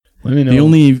Let me know. The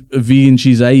only vegan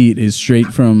cheese I eat is straight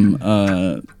from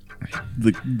the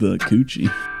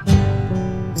coochie.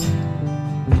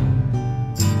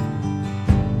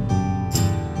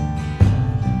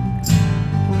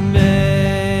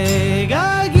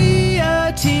 Mega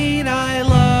guillotine, I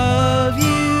love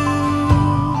you.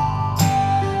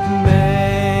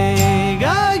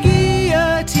 Mega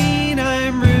guillotine,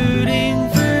 I'm rooting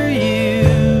for you.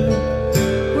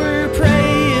 We're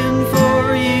praying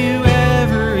for you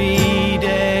every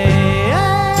day.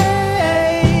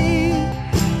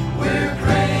 We're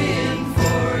praying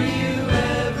for you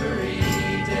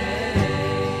every day.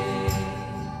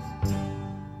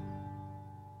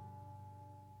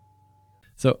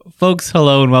 So, folks,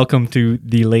 hello and welcome to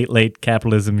the Late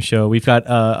Capitalism Show. We've got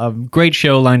a great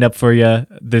show lined up for you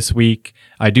this week.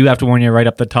 I do have to warn you right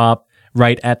at the top,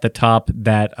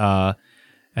 that,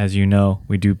 as you know,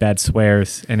 we do bad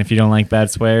swears. And if you don't like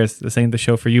bad swears, this ain't the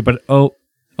show for you. But, oh,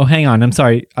 hang on. I'm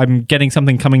sorry. I'm getting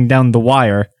something coming down the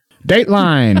wire.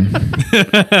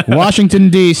 Dateline.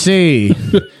 Washington, D.C.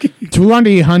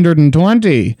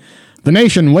 2020. The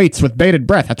nation waits with bated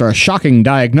breath after a shocking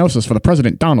diagnosis for the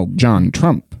President Donald John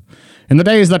Trump. In the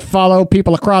days that follow,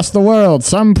 people across the world,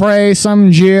 some pray,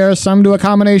 some jeer, some do a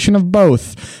combination of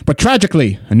both. But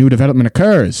tragically, a new development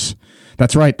occurs.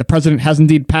 That's right, the president has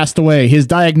indeed passed away. His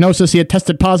diagnosis he had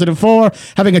tested positive for,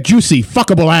 having a juicy,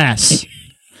 fuckable ass.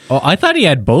 Oh, I thought he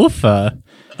had both.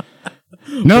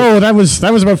 No, that was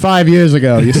about 5 years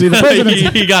ago. You see, the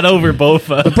president's... he got over both.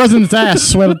 The president's ass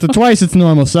swelled to twice its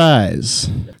normal size.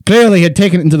 Clearly, he had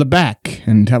taken it into the back,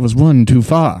 and that was one too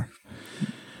far.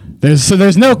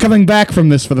 There's no coming back from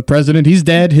this for the president. He's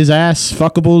dead, his ass,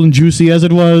 fuckable and juicy as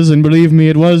it was, and believe me,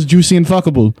 it was juicy and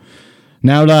fuckable.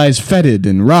 Now lies fetid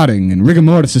and rotting, and rigor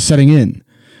mortis is setting in.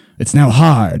 It's now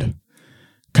hard.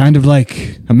 Kind of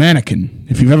like a mannequin.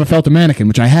 If you've ever felt a mannequin,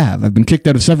 which I have, I've been kicked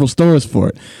out of several stores for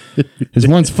it. His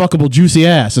once fuckable juicy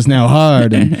ass is now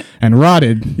hard and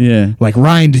rotted, like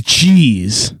rind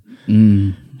cheese.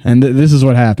 And this is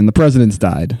what happened. The president's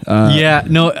died. Gotta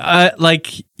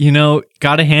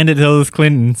hand it to those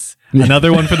Clintons.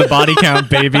 Another one for the body count,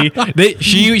 baby.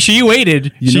 She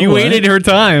waited. She waited her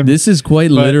time. This is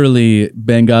quite literally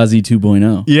Benghazi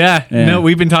 2.0. Yeah. No,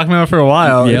 we've been talking about it for a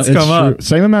while. Yep. It's come up.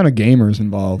 Same amount of gamers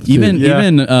involved. Even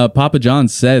Papa John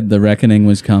said the reckoning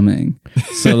was coming.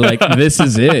 So this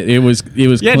is it. It was.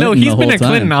 Yeah. Clinton He's been a time.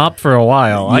 Clinton op for a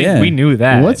while. Yeah. We knew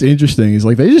that. What's interesting is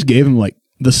they just gave him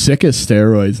the sickest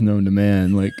steroids known to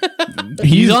man.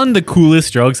 He's on the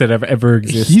coolest drugs that have ever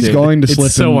existed. He's going to slip.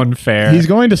 It's so unfair. He's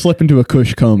going to slip into a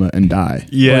Kush coma and die.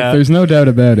 Yeah, there's no doubt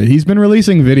about it. He's been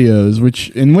releasing videos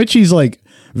in which he's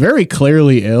very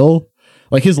clearly ill.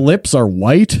 His lips are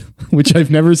white, which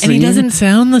I've never seen. And he doesn't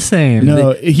sound the same.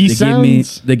 No, they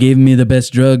gave me the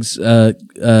best drugs. Kush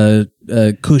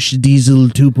Diesel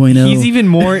 2.0. He's even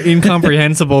more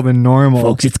incomprehensible than normal.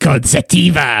 Folks, it's called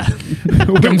sativa.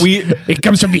 It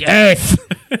comes from the earth.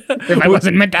 If I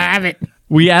wasn't meant to have it.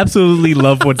 We absolutely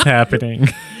love what's happening,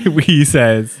 he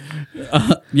says.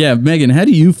 Megan, how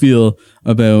do you feel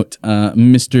about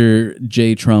Mr.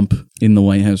 J. Trump in the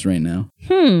White House right now?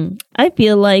 I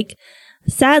feel like,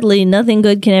 sadly, nothing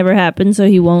good can ever happen, so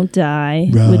he won't die,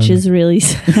 which is really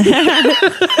sad. Here's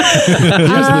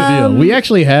the deal. We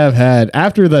actually have had,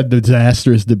 after that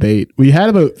disastrous debate, we had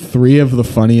about 3 of the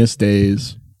funniest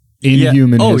days in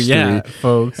human history. Oh, yeah,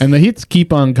 folks. And the hits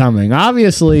keep on coming.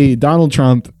 Obviously, Donald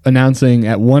Trump announcing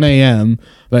at 1 a.m.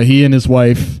 that he and his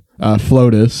wife,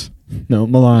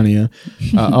 Melania,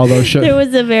 although there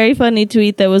was a very funny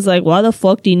tweet that was like, why the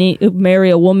fuck do you marry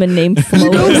a woman named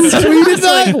Flotus? Tweeted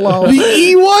that? The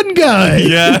E1 guy.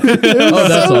 Yeah.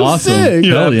 That's so awesome. Sick.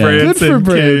 Yeah, Good for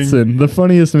Branson, the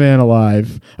funniest man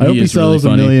alive. I hope he sells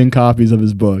really 1 million copies of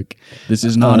his book. This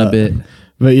is not a bit.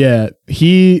 But yeah,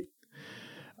 he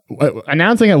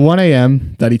announcing at 1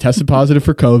 a.m. that he tested positive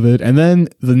for COVID, and then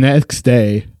the next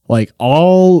day,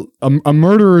 a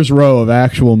murderer's row of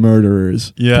actual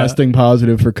murderers testing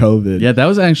positive for COVID. Yeah, that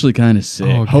was actually kind of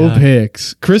sick. Hope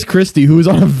Hicks, Chris Christie, who was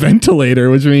on a ventilator,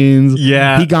 which means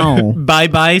he gone.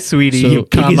 Bye, sweetie. So,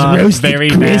 very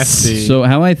nasty. So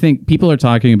how I think people are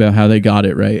talking about how they got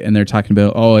it right, and they're talking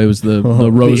about it was the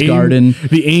Rose Garden,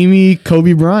 the Amy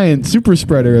Kobe Bryant super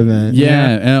spreader event.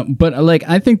 Yeah, but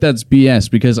I think that's BS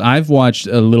because I've watched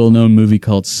a little known movie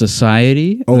called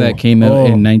Society that came out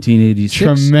in 1986.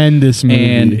 Tremendous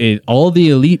movie. And all the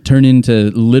elite turn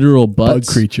into literal butts.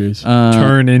 Bug creatures.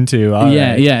 And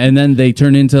then they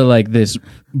turn into this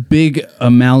big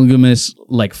amalgamous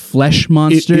flesh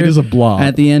monster. It is a blob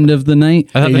at the end of the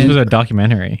night. I thought this was a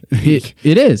documentary. It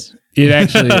is. It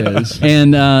actually is.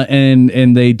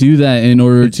 And they do that in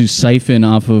order to siphon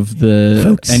off of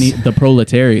the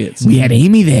proletariats. We had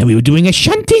Amy there. We were doing a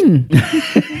shunting.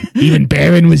 Even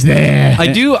Barron was there. I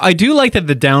do like that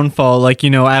the downfall, like,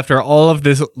 after all of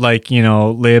this, like,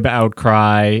 lib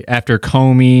outcry, after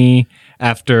Comey,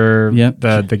 after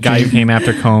the guy who came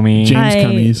after Comey. James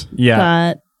Cummings.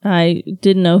 Yeah. I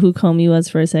didn't know who Comey was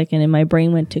for a second, and my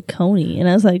brain went to Coney, and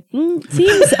I was like,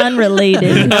 seems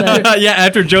unrelated. But Yeah,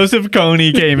 after Joseph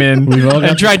Kony came in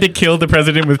and tried to kill the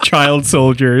president with child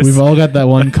soldiers. We've all got that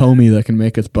one Comey that can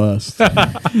make us bust.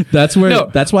 That's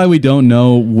why we don't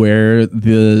know where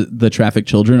the traffic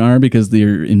children are, because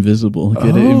they're invisible. Get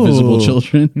it? Invisible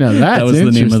children. No, that was the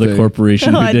name of the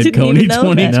corporation I who did didn't Coney even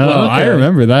know that. 2012. No, I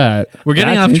remember that. We're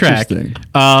getting That's off track. interesting.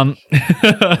 Um,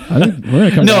 I think we're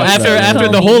gonna come no, back to that after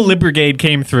later. the whole Lib Brigade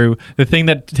came through, the thing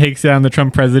that takes down the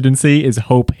Trump presidency is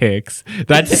Hope Hicks.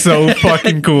 That's so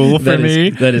fucking cool for me.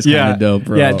 That is kind of dope,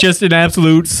 bro. Yeah, just an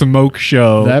absolute smoke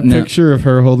show. That picture of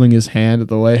her holding his hand at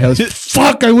the White House.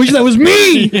 Fuck! I wish that was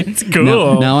me. It's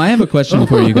cool. Now I have a question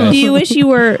for you do guys. you wish you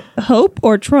were Hope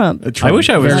or Trump? I wish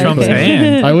I was Very Trump's cool.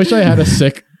 hand. I wish I had a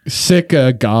sick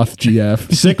goth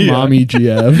GF, sick mommy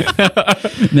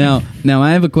GF. Now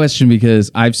I have a question,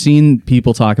 because I've seen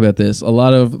people talk about this. A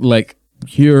lot of like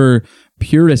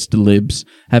purist libs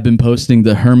have been posting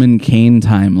the Herman Cain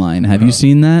timeline. Have you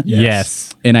seen that?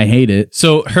 Yes. And I hate it.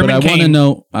 So Herman but I want to Cain,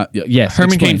 know. Yes,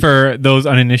 Herman explain. Cain, for those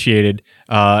uninitiated,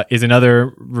 is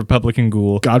another Republican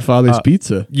ghoul. Godfather's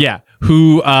Pizza. Yeah,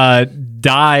 who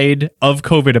died of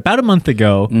COVID about a month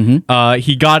ago.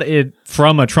 He got it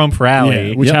from a Trump rally,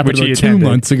 Yeah, which happened he like 2 attended,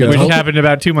 months ago. Which happened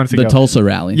about 2 months ago. the Tulsa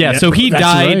rally. Yeah, so he that's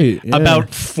died right, yeah.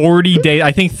 about 40 days,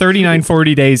 I think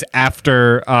 40 days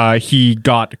after he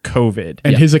got COVID.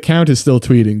 And his account is still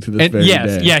tweeting to this And very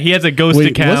yes, day. yeah, he has a ghost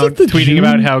Wait, account was it the tweeting June-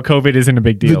 about how COVID isn't a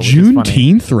big deal. The which is funny.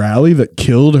 Juneteenth rally that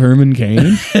killed Herman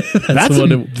Cain.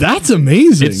 that's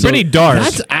amazing. It's pretty dark.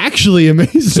 That's actually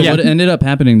amazing. So what ended up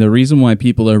happening, the reason why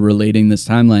people are relating this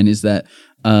timeline is that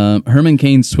Herman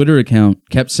Cain's Twitter account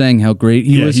kept saying how great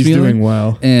he was he's feeling, doing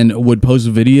well. and would post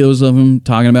videos of him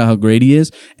talking about how great he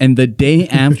is. And the day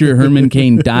after Herman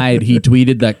Cain died, he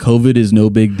tweeted that COVID is no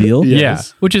big deal. Yeah. Yeah,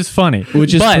 Yes. which is funny.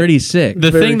 Which is But pretty sick.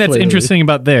 The Very thing that's clearly. interesting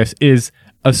about this is,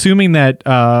 assuming that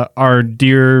our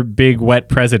dear big wet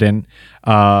president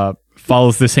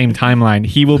follows the same timeline,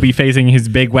 he will be facing his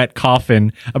big wet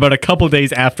coffin about a couple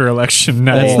days after election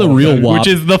night. That's the real WAP. Which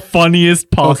is the funniest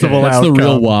possible That's outcome. the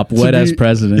real WAP, wet as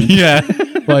president. Yeah.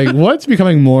 Like, what's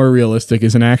becoming more realistic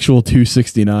is an actual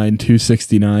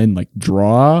 269 like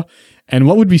draw. And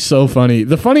what would be so funny,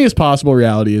 the funniest possible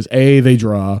reality is A, they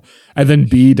draw, and then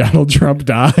B, Donald Trump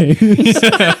dies.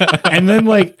 And then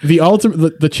like the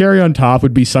ultimate, the cherry on top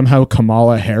would be somehow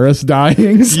Kamala Harris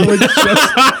dying. So it's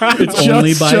just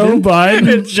only Joe Biden.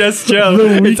 It's just Joe.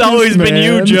 The It's weakest always been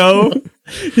you, man. Joe.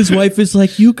 His wife is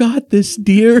like, "You got this,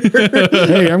 dear."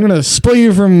 Hey, I'm going to split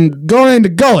you from going to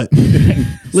gullet.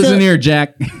 Listen here,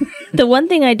 Jack. The one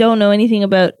thing I don't know anything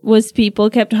about was people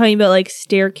kept talking about like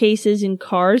staircases in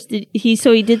cars. He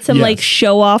did some Yes. like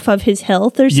show off of his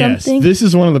health or something? This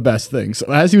is one of the best things. So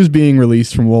as he was being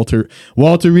released from Walter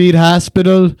Reed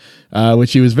Hospital,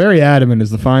 which he was very adamant is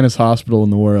the finest hospital in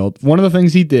the world, one of the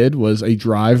things he did was a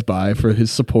drive-by for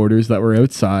his supporters that were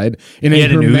outside in He a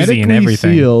had an Uzi and hermetically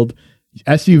everything. sealed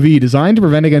SUV designed to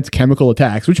prevent against chemical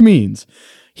attacks, which means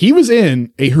he was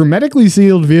in a hermetically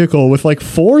sealed vehicle with like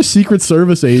 4 Secret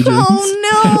Service agents.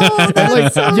 Oh no! That's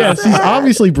Like, so yes, he's sad.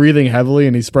 obviously breathing heavily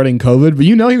and he's spreading COVID, but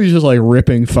you know he was just like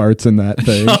ripping farts in that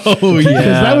thing. Oh, Because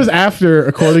that was after,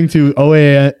 according to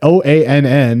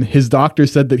OANN, his doctor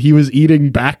said that he was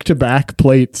eating back-to-back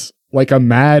plates like a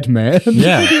madman.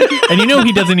 Yeah. And you know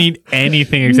he doesn't eat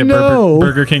anything except No.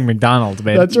 Burger King, McDonald's,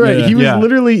 man. That's right. Yeah. He was Yeah.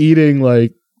 literally eating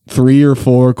like 3 or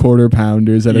 4 quarter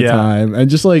pounders at a Yeah. time and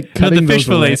just like No, cutting the fish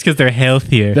those away. fillets because they're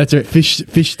healthier. That's right.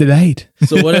 Fish delight.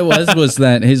 So what it was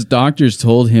that his doctors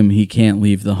told him he can't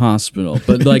leave the hospital,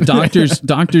 but like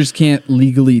doctors can't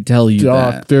legally tell you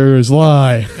that. Doctors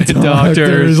lie.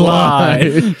 Doctors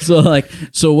lie.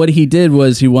 So what he did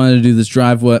was he wanted to do this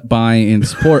drive by in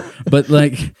support, but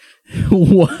like,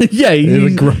 what? Yeah,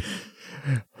 It's like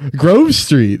Grove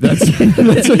Street. That's what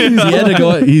he's he had to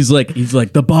go. He's like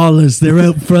the ballers. They're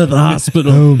out front of the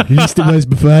hospital. He used to was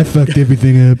before I fucked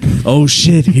everything up. Oh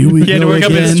shit! Here we He had to go work up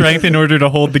his again. strength in order to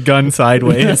hold the gun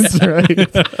sideways. That's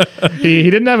right. He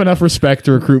didn't have enough respect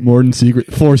to recruit more than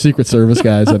 4 Secret Service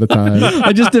guys at a time.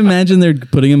 I just imagine they're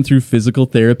putting him through physical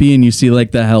therapy, and you see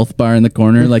like the health bar in the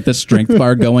corner, like the strength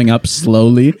bar going up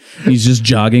slowly. He's just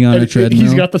jogging on a treadmill.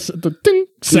 He's got the ding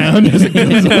sound as it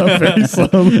goes up very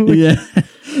slowly. yeah.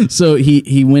 So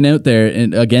he went out there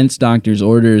and against doctor's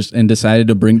orders and decided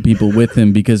to bring people with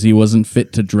him because he wasn't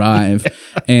fit to drive.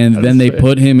 And then they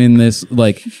put him in this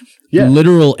like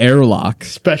literal airlock.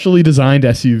 Specially designed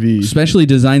SUV. Specially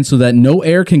designed so that no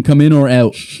air can come in or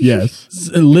out. Yes. It's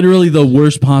literally the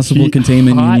worst possible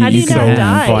containment you need. How do you not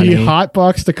die? He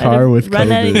hotboxed a car with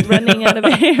COVID. running out of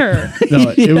air.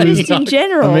 No, it was Just in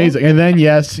general. amazing. And then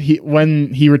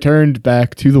when he returned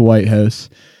back to the White House,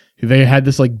 they had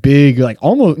this like big, like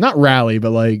almost not rally, but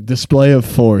like display of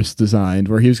force designed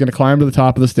where he was going to climb to the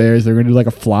top of the stairs. They were going to do like a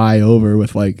flyover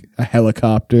with like a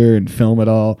helicopter and film it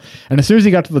all. And as soon as he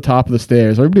got to the top of the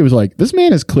stairs, everybody was like, this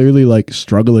man is clearly like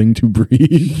struggling to breathe.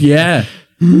 Yeah.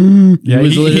 Yeah,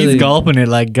 he's gulping it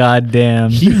like goddamn.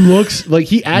 He looks like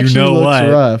he actually looks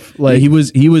rough. Like he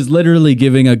was literally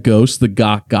giving a ghost the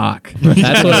gawk.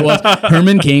 That's what it was.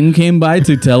 Herman Cain came by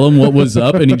to tell him what was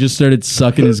up, and he just started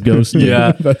sucking his ghost.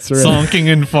 Yeah, that's right.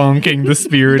 Sonking and funking the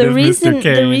spirit of Mr.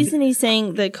 Cain. The reason he's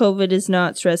saying that COVID is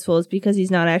not stressful is because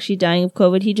he's not actually dying of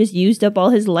COVID. He just used up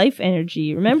all his life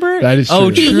energy. Remember? That is true. Oh,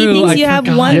 He true. thinks I you have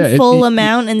forgot. one full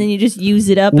amount, and then you just use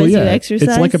it up as you exercise.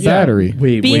 It's like a battery.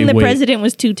 Being the president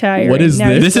was too tired. What is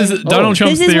this? This is Donald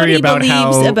Trump's This is what theory he about believes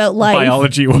how about life.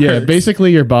 biology works. Yeah,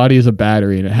 basically your body is a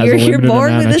battery and it has a You're limited born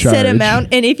amount with a of set charge.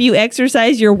 amount, and if you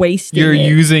exercise, you're wasting You're it.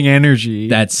 using energy.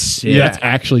 That's sick. That's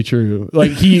actually true.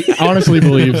 Like he honestly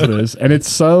believes this, and it's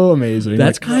so amazing.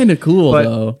 That's Like, kind of cool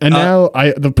though. and now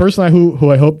the person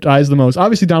who I hope dies the most,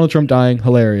 obviously Donald Trump dying,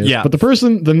 hilarious. Yeah. But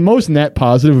the most net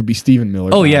positive would be Stephen Miller.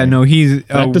 Oh yeah, dying. no, he's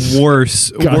That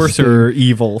worse or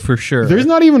evil for sure. There's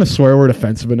not even a swear word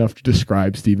offensive enough to describe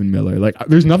Stephen Miller. Like,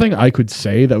 there's nothing I could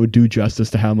say that would do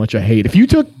justice to how much I hate. If you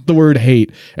took the word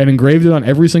hate and engraved it on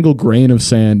every single grain of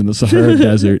sand in the Sahara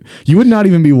Desert, you would not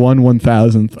even be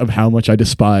 1/1000th of how much I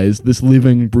despise this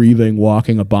living, breathing,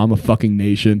 walking Obama fucking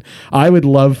nation. I would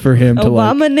love for him to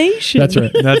like. Obama Nation. That's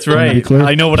right. That's To be right. clear.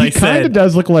 I know what he I kind of said.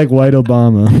 does look like white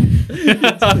Obama.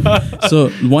 So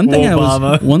one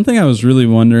thing I was really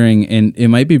wondering, and it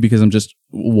might be because I'm just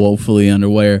woefully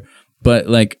underwear, but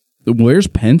like, where's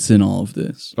Pence in all of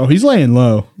this? Oh, he's laying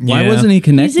low. Why Yeah. wasn't he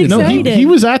connected? He's No, excited. he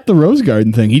was at the Rose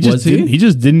Garden thing. He just Was he? didn't. He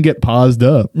just didn't get paused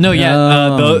up. No, yeah,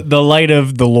 Oh. the light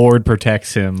of the Lord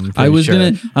protects him. I was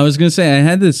gonna say I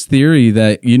had this theory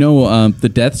that the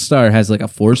Death Star has like a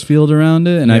force field around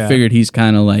it, and I Yeah. figured he's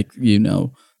kind of like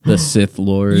the Sith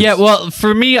Lord. Yeah, well,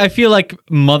 for me, I feel like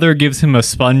Mother gives him a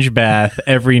sponge bath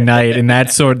every night, and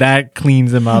that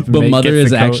cleans him up. And but Mother gets is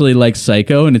the coat. actually like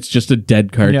Psycho, and it's just a dead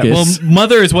Yeah, well, carcass.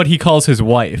 Mother is what he calls his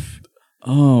wife.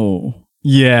 Oh,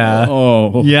 Yeah.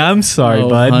 oh, Yeah, I'm sorry, Oh,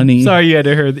 bud. honey. Sorry you had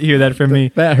to hear that from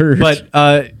me. that hurt. But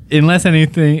unless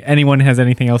anyone has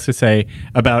anything else to say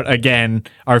about, again,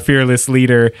 our fearless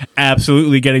leader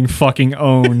absolutely getting fucking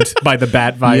owned by the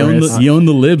bat virus. he owned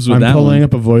the libs with I'm that pulling one.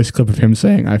 up a voice clip of him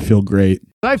saying, "I feel great.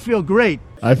 I feel great.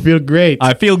 I feel great."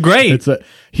 I feel great. It's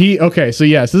okay. So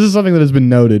yes, this is something that has been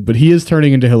noted, but he is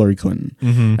turning into Hillary Clinton,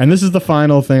 and this is the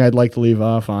final thing I'd like to leave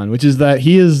off on, which is that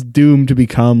he is doomed to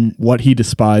become what he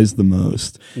despised the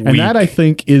most, and that I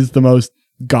think is the most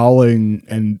galling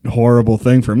and horrible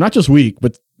thing for him. Not just weak,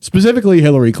 but specifically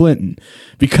Hillary Clinton,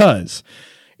 because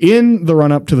in the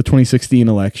run-up to the 2016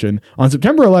 election, on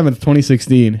September 11th,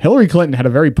 2016, Hillary Clinton had a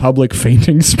very public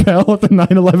fainting spell at the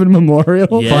 9/11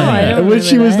 memorial. Yeah. I don't In which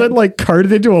she remember was that. then like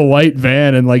carted into a white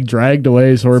van and like dragged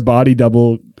away, so her body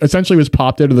double essentially was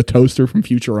popped out of the toaster from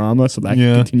Futurama, so that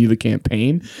could continue the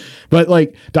campaign. But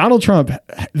like Donald Trump,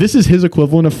 this is his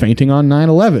equivalent of fainting on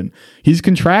 9/11. He's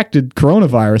contracted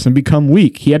coronavirus and become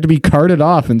weak. He had to be carted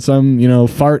off in some,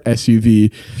 fart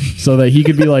SUV so that he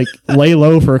could be like lay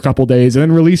low for a couple days and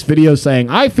then release videos saying,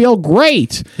 "I feel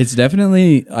great." It's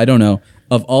definitely, I don't know,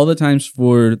 of all the times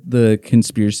for the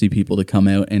conspiracy people to come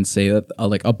out and say that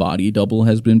like a body double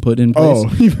has been put in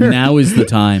place, now is the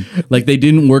time. Like they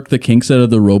didn't work the kinks out of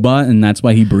the robot, and that's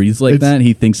why he breathes like that.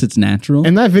 He thinks it's natural.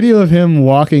 And that video of him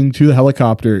walking to the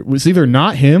helicopter was either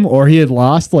not him or he had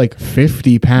lost like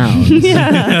 50 pounds.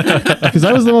 Because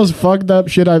that was the most fucked up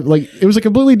shit I've like. It was a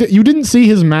completely. You didn't see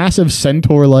his massive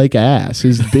centaur-like ass,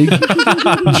 his big,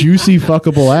 juicy,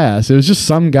 fuckable ass. It was just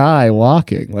some guy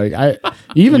walking. Like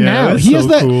now that's he so has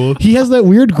that. cool. He has that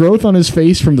weird growth on his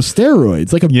face from the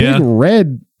steroids, like a big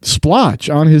red splotch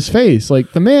on his face.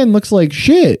 Like the man looks like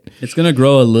shit. It's gonna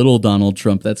grow a little Donald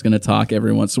Trump that's gonna talk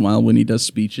every once in a while when he does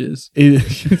speeches.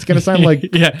 It's gonna sound like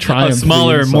a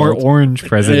smaller, more orange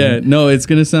president. Yeah, no, it's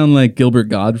gonna sound like Gilbert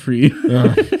Godfrey.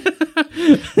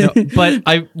 No,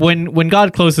 but when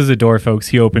God closes a door, folks,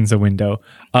 he opens a window.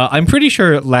 I'm pretty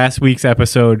sure last week's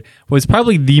episode was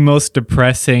probably the most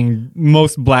depressing,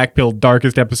 most black-pilled,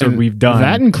 darkest episode we've done.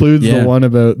 That includes the one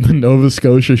about the Nova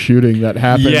Scotia shooting that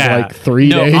happened like 3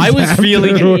 days. I was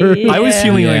feeling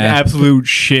like Yeah. absolute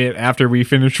shit after we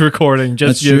finished recording,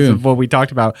 just That's true. because of what we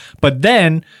talked about. But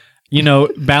then,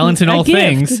 balance in all gift.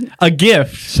 things, a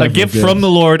gift Several from gifts. the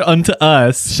Lord unto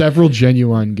us. Several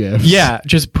genuine gifts. Yeah,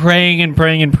 just praying and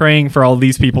praying and praying for all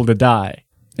these people to die.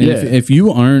 And if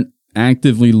you aren't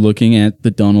actively looking at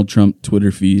the Donald Trump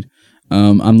Twitter feed,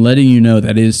 I'm letting you know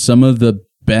that is some of the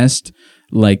best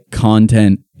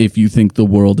content if you think the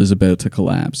world is about to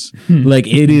collapse.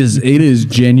 It is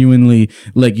genuinely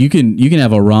you can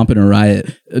have a romp and a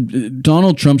riot.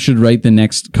 Donald Trump should write the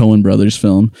next Coen Brothers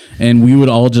film, and we would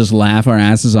all just laugh our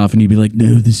asses off, and he'd be like,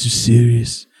 "No, this is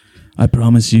serious. I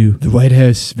promise you." The White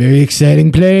House, very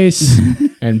exciting place.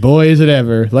 And boy, is it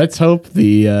ever. Let's hope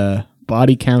the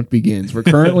body count begins. We're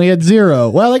currently at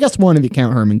 0. Well, I guess 1 if you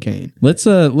count Herman Cain. Let's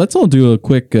all do a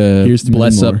quick Here's to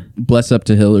bless many up more.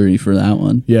 to Hillary for that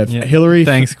one. Yeah, Hillary.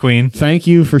 Thanks, Queen. Thank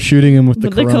you for shooting him with the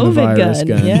With the COVID coronavirus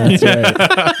gun, gun. yeah.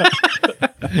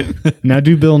 That's right. Now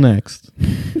do Bill next.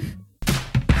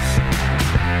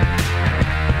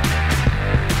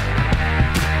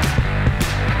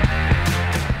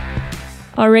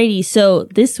 Alrighty, so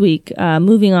this week,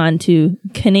 moving on to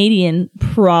Canadian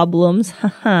problems.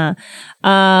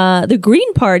 The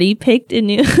Green Party picked a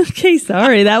new... Okay,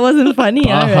 sorry, that wasn't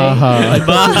funny. All right.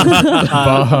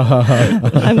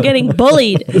 I'm getting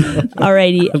bullied.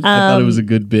 Alrighty. I thought it was a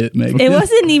good bit, Meg. It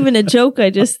wasn't even a joke.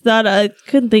 I just thought I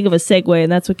couldn't think of a segue,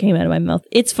 and that's what came out of my mouth.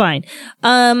 It's fine.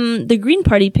 The Green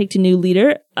Party picked a new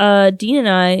leader. Dean and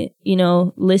I,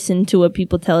 listen to what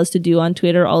people tell us to do on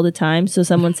Twitter all the time. So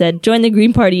someone said, join the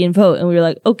Green Party and vote. And we were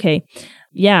like, okay.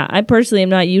 Yeah, I personally am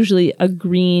not usually a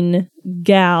green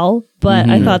gal, but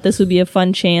I thought this would be a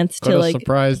fun chance to Could have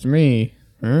surprised me.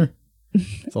 Huh?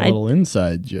 It's a little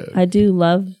inside joke. I do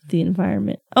love the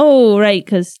environment. Oh, right,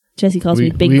 because Jesse calls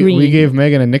me Big Green. We gave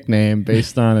Megan a nickname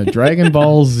based on a Dragon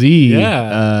Ball Z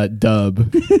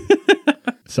dub.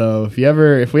 So if we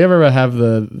ever have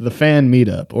the fan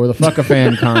meetup or the fuck a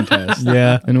fan contest,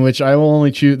 in which I will only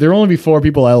choose, there will only be 4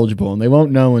 people eligible, and they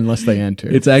won't know unless they enter.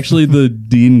 It's actually the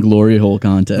Dean Glory Hole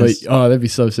contest. But, that'd be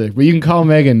so sick. But you can call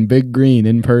Megan Big Green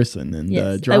in person, and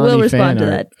Yes, draw I will any respond fan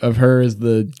to art of her as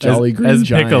the Jolly Green as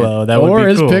Giant. Piccolo, that would or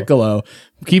be as cool. Piccolo.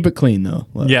 Keep it clean though.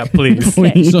 Look. Yeah, please.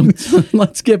 So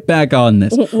let's get back on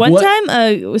this. One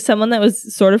time, someone that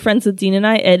was sort of friends with Dean and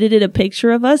I edited a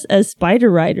picture of us as spider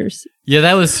riders. Yeah,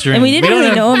 that was strange. And we didn't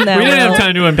really know him that We didn't well. have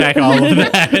time to unpack all of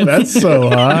that. That's so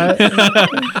hot.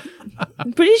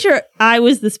 I'm pretty sure I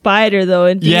was the spider, though,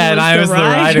 and Dean Yeah, and I was the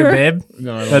rider, babe.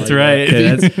 No, I don't That's like right.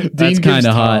 that. That's Dean kind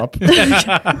of gives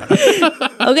hot.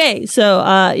 top. Okay, so,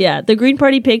 the Green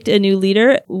Party picked a new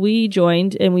leader. We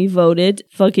joined and we voted.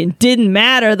 Fucking didn't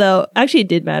matter, though. Actually, it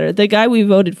did matter. The guy we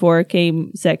voted for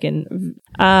came second.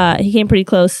 He came pretty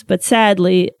close, but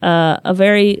sadly, a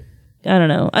very... I don't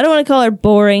know. I don't want to call her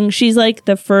boring. She's like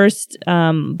the first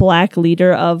black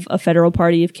leader of a federal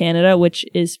party of Canada, which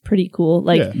is pretty cool.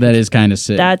 Like That is kind of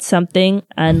sick. that's something.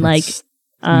 And like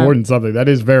More than something. That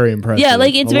is very impressive. yeah,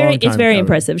 like it's A long very time coming.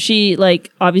 impressive. She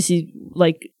obviously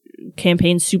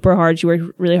campaigned super hard. She worked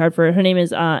really hard for it. Her name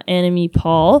is Annemie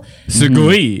Paul.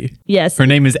 Sugoi. Yes. Her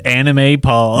name is Anime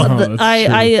Paul.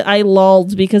 I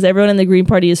lulled because everyone in the Green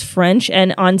Party is French,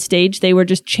 and on stage they were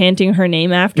just chanting her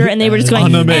name after, and they were just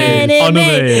going Anime, anime, anime,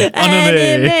 anime,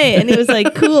 and it was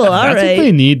like cool. All That's what they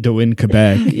right. need to win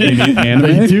Quebec.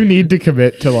 They do need to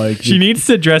commit to She needs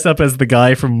to dress up as the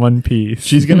guy from One Piece.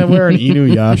 She's gonna wear an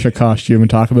Inuyasha costume and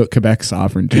talk about Quebec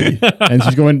sovereignty, and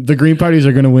she's going. The Green Parties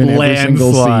are going to win every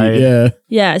single Landslide. seat. Yeah,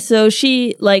 Yeah. So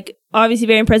she obviously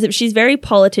very impressive. She's very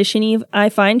politician-y, I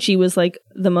find. She was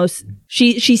the most.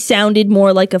 She sounded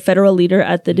more like a federal leader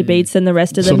at the debates than the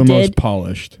rest of so them the did. most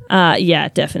polished. Yeah,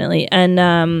 definitely.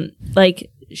 And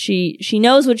she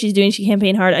knows what she's doing. She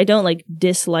campaigned hard. I don't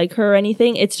dislike her or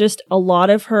anything. It's just a lot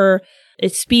of her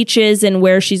speeches and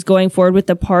where she's going forward with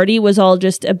the party was all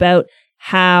just about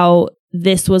how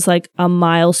this was a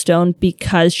milestone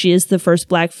because she is the first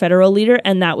black federal leader,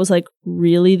 and that was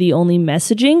really the only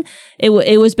messaging. It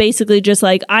was basically just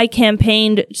I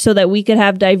campaigned so that we could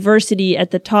have diversity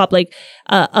at the top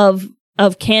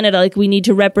of Canada. We need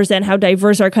to represent how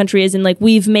diverse our country is, and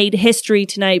we've made history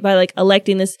tonight by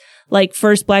electing this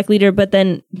first black leader, but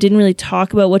then didn't really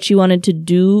talk about what she wanted to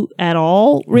do at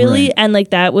all, really. Right. And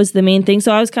that was the main thing.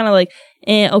 So I was kind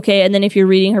of okay. And then if you're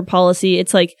reading her policy,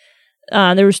 it's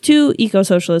there was 2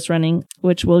 eco-socialists running,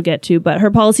 which we'll get to, but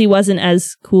her policy wasn't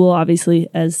as cool, obviously,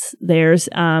 as theirs.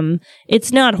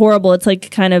 It's not horrible. It's like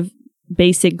kind of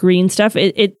basic green stuff.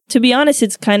 It to be honest,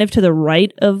 it's kind of to the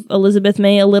right of Elizabeth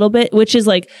May a little bit, which is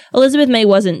like Elizabeth May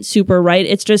wasn't super right.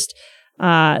 It's just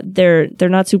they're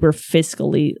not super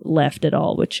fiscally left at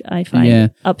all, which I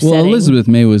find upsetting. Well, Elizabeth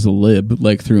May was a lib,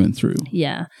 like through and through.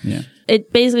 Yeah. Yeah.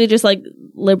 It basically just like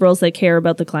liberals that care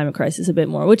about the climate crisis a bit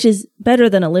more, which is better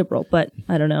than a liberal, but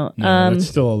I don't know. It's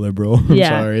still a liberal. I'm yeah.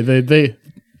 sorry. They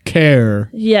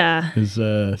care Yeah. is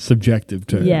a subjective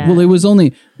term. Yeah. Well, it was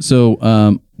only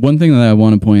so. One thing that I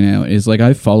want to point out is like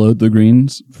I followed the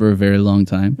Greens for a very long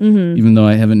time, even though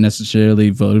I haven't necessarily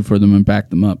voted for them and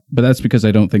backed them up. But that's because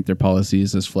I don't think their policy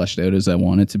is as fleshed out as I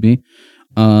want it to be.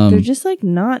 They're just like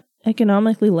not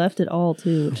economically left at all,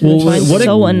 too. Which Well, I find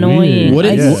so annoying.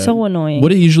 It's so annoying.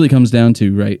 What it usually comes down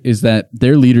to, right, is that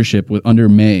their leadership under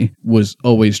May was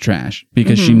always trash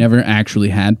because she never actually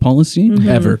had policy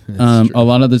ever. A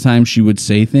lot of the time she would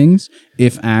say things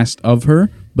if asked of her,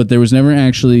 but there was never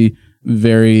actually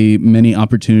very many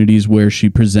opportunities where she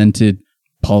presented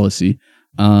policy.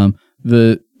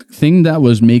 The thing that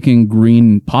was making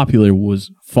Green popular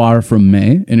was far from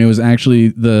May, and it was actually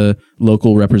the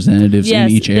local representatives in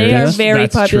each area. They are very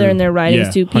That's popular true. in their ridings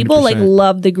Yeah, too. People 100%. like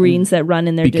love the Greens that run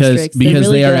in their districts. Because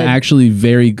really they are good. actually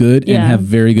very good and Yeah. have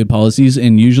very good policies,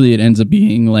 and usually it ends up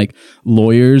being like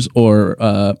lawyers or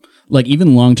like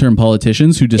even long-term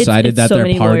politicians who decided It's that so their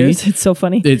many party lawyers. It's so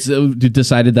funny. it's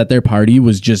decided that their party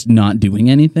was just not doing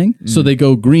anything, so they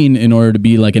go Green in order to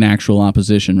be like an actual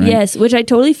opposition, right? Yes, which I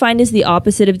totally find is the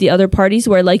opposite of the other parties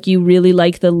where like you really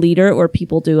like the leader, or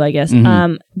people do, I guess.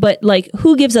 But like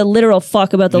who gives a literal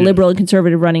fuck about the liberal and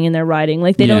conservative running in their riding?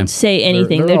 Like they Yeah. don't say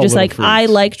anything. they're They're all just little like, freaks. I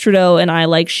like Trudeau and I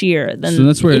like Scheer. Then So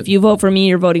that's where- if you vote for me,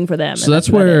 you're voting for them. So and that's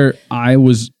about where it. I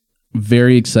was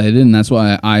very excited, and that's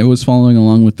why I was following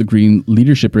along with the Green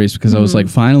leadership race, because I was like,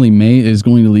 finally May is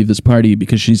going to leave this party,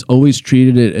 because she's always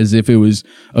treated it as if it was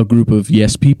a group of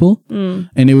yes people.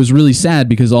 And it was really sad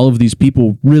because all of these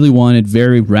people really wanted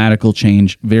very radical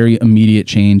change, very immediate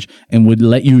change, and would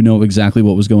let you know exactly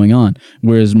what was going on,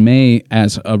 whereas May,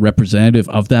 as a representative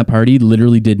of that party,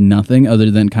 literally did nothing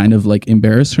other than kind of like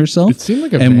embarrass herself. It seemed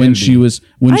like a and when vanity. she was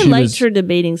I liked her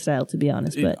debating style, to be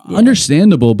honest, but yeah.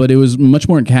 understandable, but it was much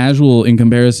more casual in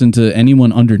comparison to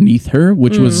anyone underneath her,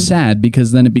 which was sad,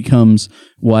 because then it becomes,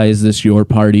 why is this your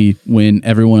party when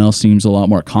everyone else seems a lot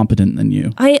more competent than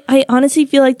you? I honestly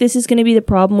feel like this is going to be the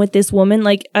problem with this woman.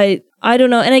 Like, I don't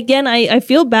know. And again, I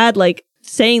feel bad, like,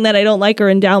 saying that I don't like her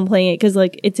and downplaying it because,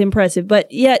 like, it's impressive. But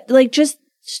yeah, like, just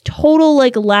total,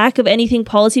 like, lack of anything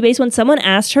policy-based. When someone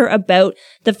asked her about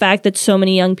the fact that so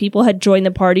many young people had joined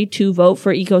the party to vote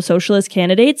for eco-socialist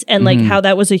candidates and, like, how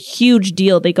that was a huge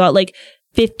deal. They got, like,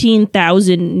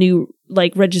 15,000 new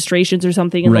like registrations or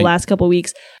something in the last couple of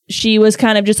weeks. She was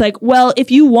kind of just like, well, if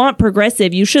you want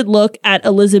progressive, you should look at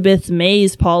Elizabeth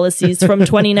May's policies from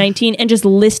 2019, and just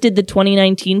listed the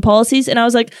 2019 policies. And I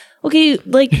was like, okay,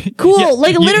 like, cool.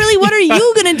 Like, literally, what are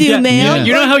you going to do, man?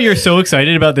 You know how you're so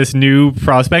excited about this new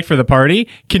prospect for the party?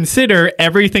 Consider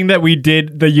everything that we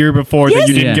did the year before that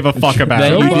you didn't give a fuck about.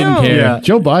 That you I didn't know. care. Yeah.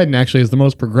 Joe Biden actually is the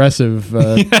most progressive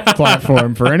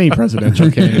platform for any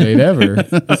presidential candidate ever.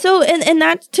 So, and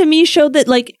that to me showed that,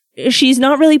 like, she's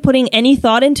not really putting any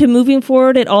thought into moving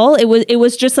forward at all. It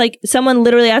was just like someone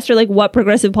literally asked her, like, what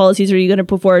progressive policies are you going to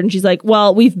put forward? And she's like,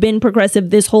 well, we've been progressive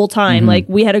this whole time. Like,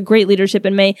 we had a great leadership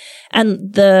in May,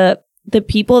 and the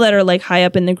people that are like high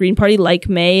up in the Green Party, like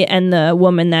May and the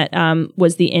woman that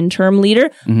was the interim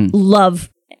leader, love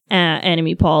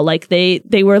Annamie Paul. Like,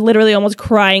 they were literally almost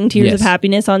crying tears of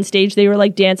happiness on stage. They were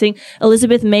like dancing.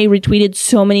 Elizabeth May retweeted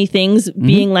so many things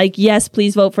being like, yes,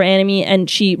 please vote for Annamie. And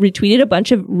she retweeted a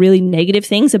bunch of really negative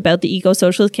things about the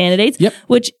eco-socialist candidates,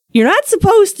 which you're not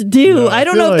supposed to do. No, I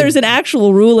don't feel know if like there's an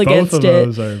actual rule against Both of it.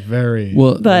 those are very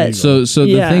Well, But- so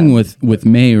the thing with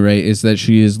May, right, is that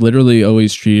she is literally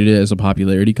always treated as a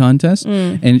popularity contest.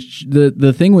 And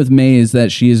the thing with May is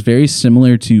that she is very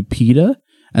similar to PETA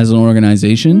as an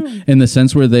organization in the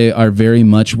sense where they are very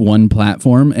much one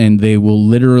platform, and they will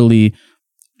literally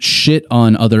shit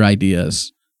on other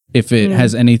ideas if it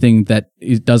has anything that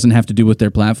it doesn't have to do with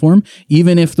their platform,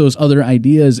 even if those other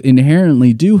ideas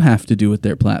inherently do have to do with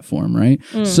their platform, right?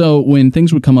 So when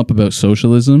things would come up about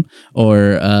socialism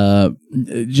or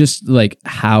just like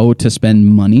how to spend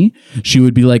money, she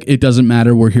would be like, it doesn't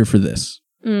matter, we're here for this.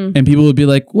 And people would be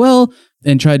like, well,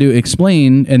 and try to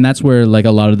explain. And that's where like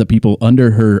a lot of the people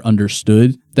under her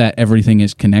understood that everything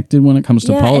is connected when it comes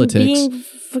to politics. And being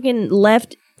fucking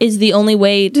left is the only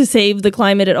way to save the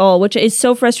climate at all, which is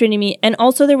so frustrating to me. And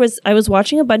also I was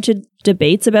watching a bunch of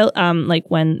debates about like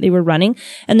when they were running,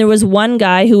 and there was one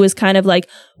guy who was kind of like,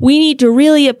 we need to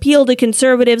really appeal to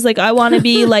conservatives. Like, I want to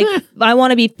be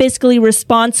fiscally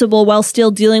responsible while still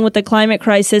dealing with the climate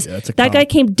crisis. That guy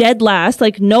came dead last.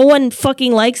 Like, no one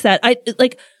fucking likes that.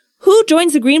 Who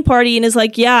joins the Green Party and is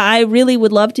like, yeah, I really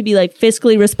would love to be like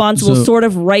fiscally responsible, sort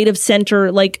of right of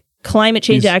center, like climate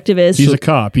change activist. He's a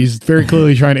cop. He's very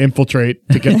clearly trying to infiltrate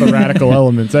to get the radical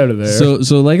elements out of there.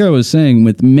 So like I was saying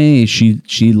with May,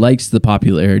 she likes the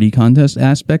popularity contest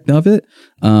aspect of it.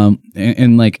 And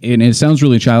it sounds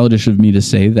really childish of me to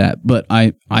say that, but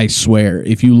I swear,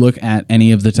 if you look at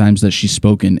any of the times that she's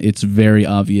spoken, it's very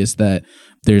obvious that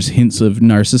there's hints of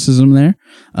narcissism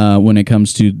there when it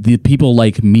comes to the people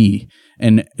like me.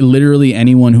 And literally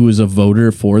anyone who is a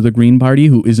voter for the Green Party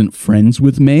who isn't friends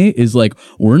with May is like,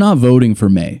 we're not voting for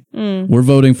May. We're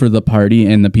voting for the party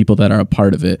and the people that are a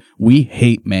part of it. We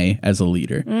hate May as a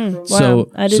leader. Wow,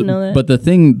 I didn't know that. But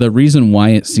the reason why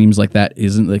it seems like that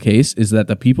isn't the case is that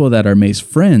the people that are May's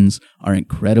friends are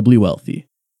incredibly wealthy.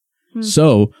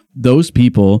 So those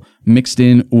people mixed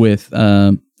in with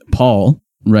Paul,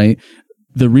 right?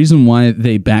 The reason why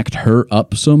they backed her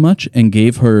up so much and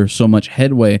gave her so much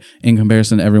headway in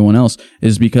comparison to everyone else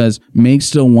is because Meg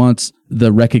still wants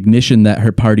the recognition that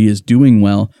her party is doing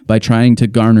well by trying to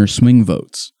garner swing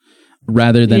votes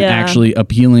rather than actually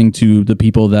appealing to the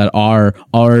people that are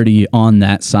already on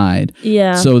that side.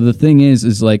 Yeah. So the thing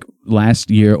is like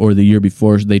last year or the year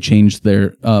before, they changed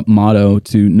their motto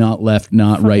to not left,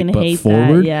 not right, but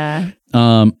forward. Yeah.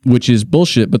 Which is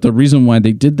bullshit. But the reason why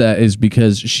they did that is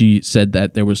because she said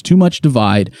that there was too much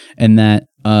divide and that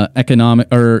economic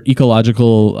or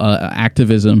ecological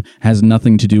activism has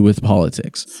nothing to do with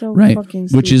politics. So right? fucking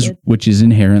stupid. Which is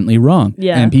inherently wrong.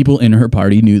 Yeah. And people in her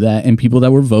party knew that, and people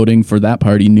that were voting for that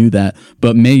party knew that,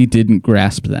 but May didn't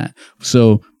grasp that.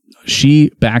 So she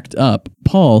backed up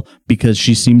Paul because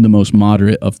she seemed the most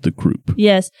moderate of the group.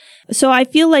 Yes. So I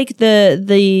feel like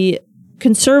the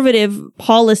conservative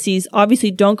policies obviously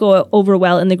don't go over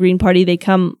well in the Green Party. They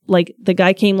come, like, the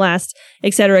guy came last,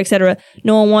 et cetera, et cetera.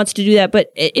 No one wants to do that. But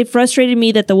it frustrated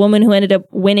me that the woman who ended up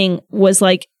winning was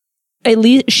like, at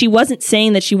least she wasn't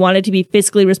saying that she wanted to be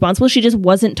fiscally responsible. She just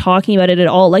wasn't talking about it at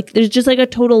all. Like, there's just like a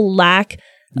total lack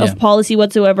of policy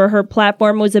whatsoever. Her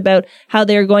platform was about how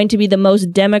they're going to be the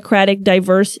most democratic,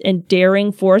 diverse, and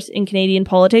daring force in Canadian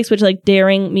politics, which, like,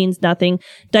 daring means nothing.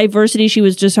 Diversity, she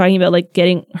was just talking about, like,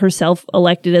 getting herself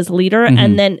elected as leader. Mm-hmm.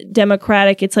 And then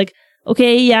democratic, it's like,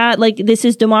 okay, yeah, like, this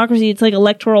is democracy. It's like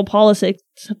electoral politics.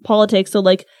 So,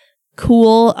 like,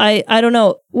 cool. I don't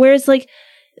know. Whereas, like,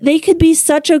 they could be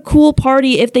such a cool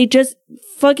party if they just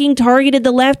fucking targeted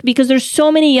the left, because there's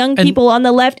so many young people on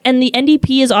the left, and the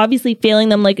NDP is obviously failing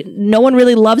them. Like, no one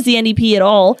really loves the NDP at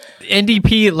all.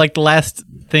 NDP, like, the last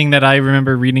thing that I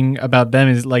remember reading about them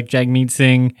is like Jagmeet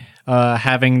Singh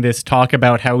having this talk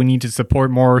about how we need to support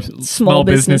more small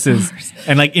businesses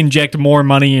and like inject more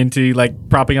money into like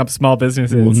propping up small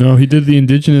businesses. Well, no, he did the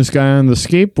indigenous guy on the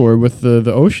skateboard with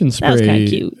the ocean spray. That was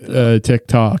cute.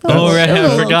 TikTok. Oh, right.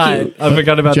 I forgot. Cute. I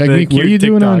forgot about Jagmeet, the what are you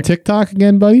doing on TikTok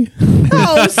again, buddy?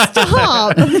 Oh,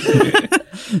 stop.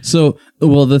 So,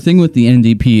 well, the thing with the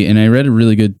NDP, and I read a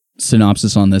really good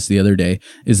synopsis on this the other day,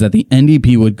 is that the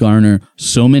NDP would garner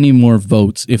so many more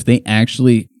votes if they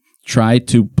actually tried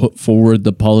to put forward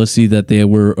the policy that they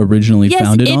were originally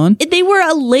founded on. They were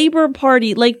a Labour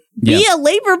Party. Like, be a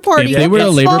Labour Party. If they were a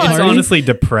Labour Party, it's honestly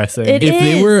depressing.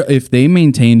 If they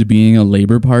maintained being a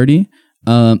Labour Party,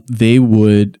 they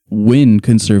would win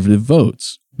conservative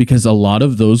votes, because a lot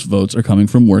of those votes are coming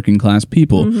from working class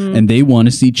people, and they want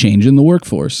to see change in the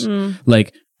workforce.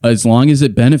 Like, as long as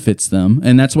it benefits them.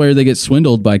 And that's why they get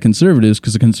swindled by conservatives,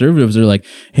 because the conservatives are like,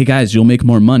 hey guys, you'll make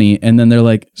more money. And then they're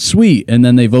like, sweet. And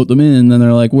then they vote them in, and then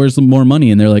they're like, where's the more money?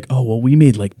 And they're like, oh, well, we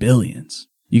made like billions.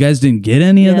 You guys didn't get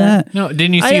any of that? No,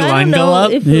 didn't you see line go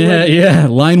up? Yeah,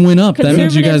 line went up. That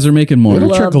means you guys are making more. I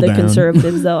love the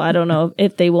conservatives, though. I don't know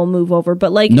if they will move over,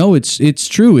 but like, no, it's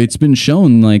true. It's been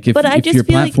shown. Like, if your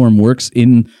platform works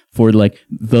in for like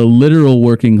the literal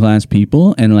working class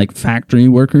people and like factory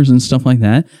workers and stuff like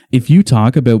that, if you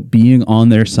talk about being on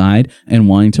their side and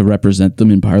wanting to represent them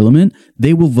in parliament,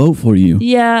 they will vote for you.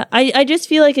 Yeah, I just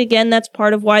feel like, again, that's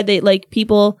part of why they, like,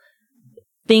 people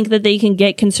think that they can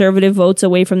get conservative votes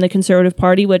away from the Conservative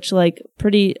Party, which, like,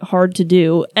 pretty hard to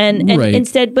do. And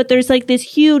instead, but there's like this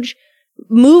huge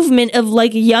movement of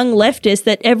like young leftists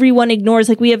that everyone ignores.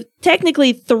 Like we have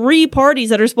technically 3 parties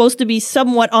that are supposed to be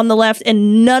somewhat on the left,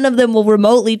 and none of them will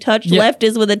remotely touch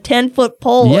leftists with a 10-foot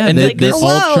pole. Yeah, and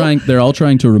they're all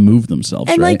trying to remove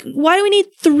themselves. And right? like, why do we need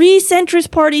 3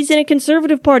 centrist parties in a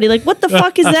conservative party? Like, what the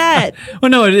fuck is that? Well,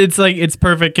 no, it's like it's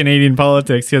perfect Canadian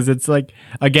politics because it's like,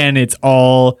 again, it's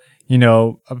all, you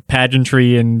know,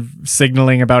 pageantry and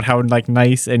signaling about how like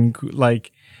nice and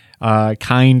like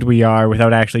kind we are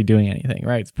without actually doing anything,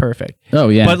 right? It's perfect. Oh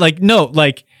yeah. But like no,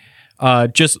 like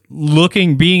just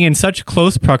being in such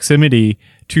close proximity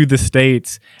to the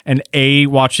states and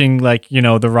watching like, you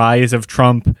know, the rise of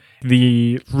Trump,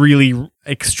 the really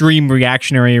extreme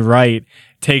reactionary right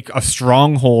take a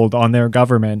stronghold on their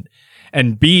government,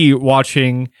 and B,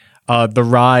 watching the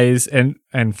rise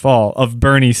and fall of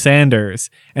Bernie Sanders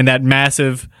and that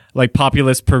massive like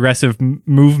populist progressive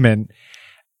movement.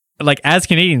 Like as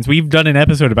Canadians, we've done an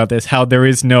episode about this, how there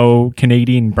is no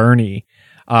Canadian Bernie,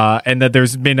 and that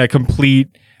there's been a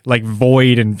complete like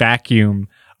void and vacuum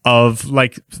of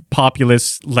like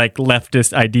populist, like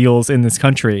leftist ideals in this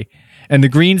country. And the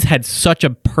Greens had such a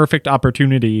perfect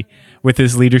opportunity with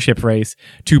this leadership race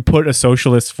to put a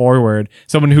socialist forward,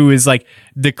 someone who is like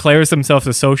declares themselves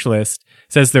a socialist,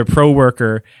 says they're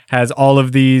pro-worker, has all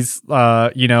of these,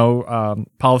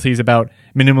 policies about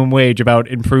minimum wage, about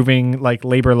improving like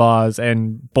labor laws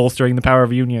and bolstering the power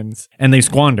of unions, and they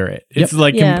squander it. It's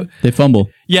like they fumble.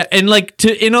 Yeah, and like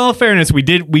in all fairness,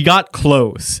 we got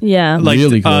close. Yeah, like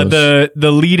really close.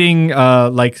 The leading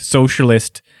like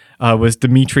socialist was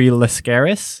Dimitri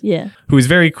Lascaris. Yeah, who was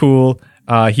very cool.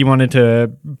 He wanted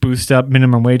to boost up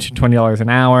minimum wage to $20 an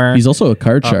hour. He's also a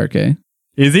card shark, eh?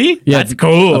 Is he? Yeah, that's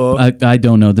cool. I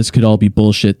don't know. This could all be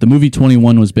bullshit. The movie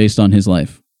 21 was based on his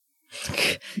life.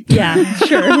 Yeah,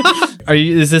 sure.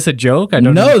 Is this a joke? I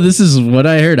don't know. No, this is what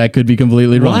I heard. I could be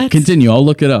completely wrong. What? Continue. I'll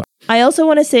look it up. I also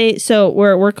want to say, so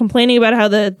we're complaining about how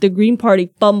the Green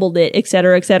Party fumbled it, et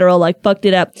cetera, like fucked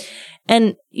it up.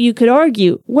 And you could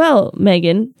argue, well,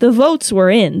 Megan, the votes were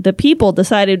in. The people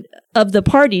decided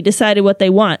what they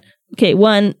want. Okay,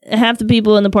 one, half the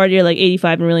people in the party are like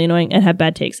 85 and really annoying and have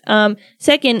bad takes.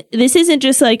 Second, this isn't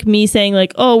just like me saying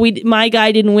like, oh, my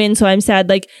guy didn't win, so I'm sad.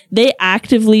 Like, they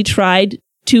actively tried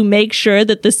to make sure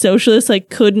that the socialists like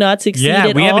could not succeed at all.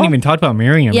 Yeah, we haven't even talked about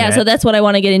Miriam yet. So that's what I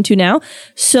want to get into now.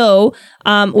 So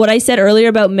what I said earlier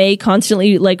about May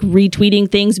constantly like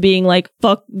retweeting things being like,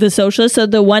 fuck the socialists. So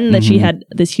the one that she had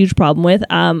this huge problem with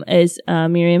is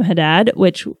Miriam Haddad,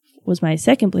 which was my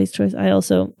second place choice. I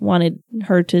also wanted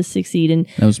her to succeed, and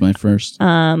that was my first.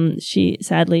 She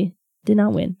sadly did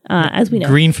not win, as we know.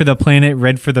 Green for the planet,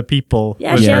 red for the people.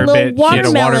 Yeah, she had a little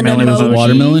watermelon. It was a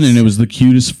watermelon, and it was the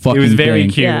cutest fucking thing. It was very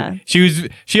cute. Yeah.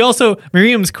 She also,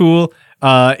 Miriam's cool.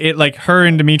 It like her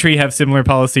and Dimitri have similar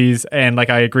policies, and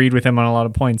like I agreed with him on a lot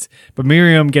of points. But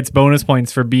Miriam gets bonus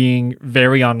points for being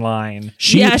very online.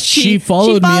 She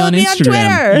followed me on Instagram.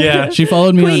 Twitter. Yeah, she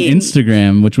followed me on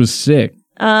Instagram, which was sick.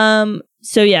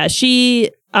 So yeah,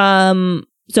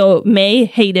 so May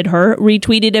hated her,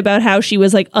 retweeted about how she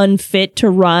was like unfit to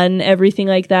run, everything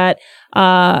like that.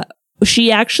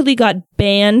 She actually got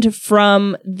banned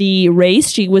from the race.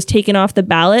 She was taken off the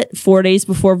ballot 4 days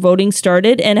before voting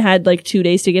started and had like 2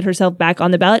 days to get herself back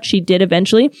on the ballot. She did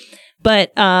eventually.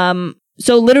 But,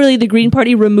 so literally the Green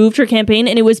Party removed her campaign,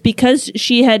 and it was because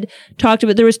she had talked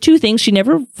about, there was 2 things. She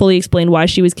never fully explained why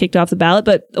she was kicked off the ballot,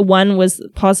 but one was the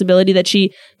possibility that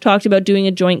she talked about doing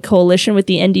a joint coalition with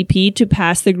the NDP to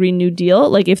pass the Green New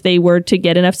Deal. Like if they were to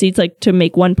get enough seats, like to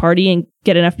make one party and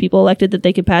get enough people elected that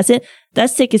they could pass it.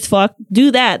 That's sick as fuck.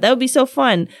 Do that. That would be so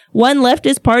fun. One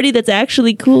leftist party that's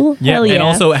actually cool. Yeah, Hell yeah. and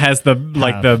also has the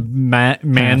like the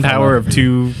manpower of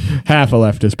 2. Half a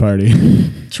leftist party.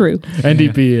 True.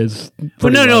 NDP is.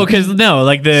 But because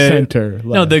the center.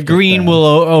 The Green will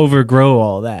overgrow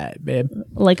all that, babe.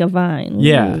 Like a vine.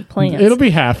 Yeah. Ooh, plants. It'll be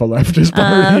half a leftist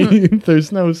party.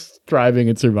 There's no thriving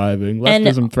and surviving.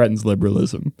 Leftism threatens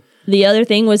liberalism. The other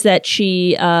thing was that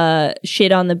she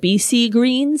shit on the BC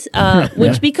Greens,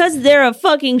 which because they're a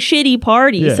fucking shitty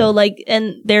party. Yeah. So like,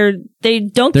 and they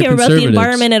don't They're care about the conservatives.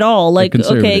 environment at all. Like, They're okay,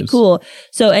 conservatives. cool.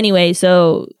 So anyway,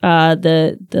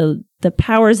 the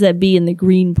powers that be in the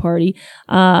Green Party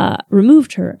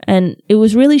removed her, and it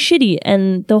was really shitty.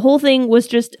 And the whole thing was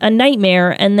just a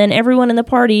nightmare. And then everyone in the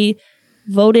party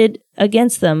voted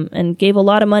against them and gave a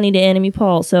lot of money to Annemie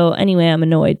Paul. So anyway, I'm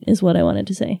annoyed is what I wanted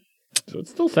to say. So it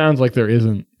still sounds like there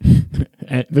isn't.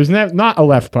 There's not a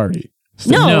left party.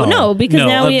 No, because No,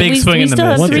 now a big swing we in the still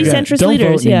have middle. three Once again, centrist don't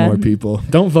leaders. vote Yeah. anymore, people.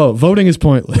 Don't vote. Voting is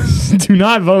pointless. Do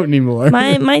not vote anymore.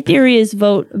 My theory is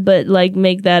vote, but like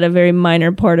make that a very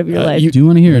minor part of your life. Do you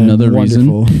want to hear another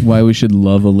wonderful. reason why we should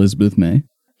love Elizabeth May?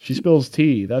 She spills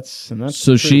tea. That's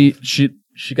So she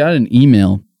got an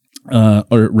email,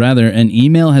 or rather, an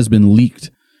email has been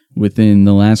leaked within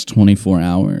the last 24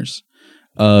 hours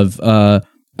of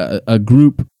a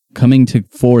group coming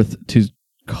forth to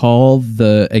call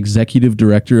the executive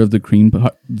director of the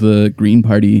Green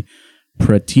Party,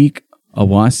 Pratik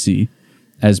Awasi,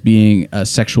 as being a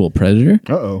sexual predator.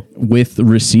 With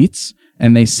receipts,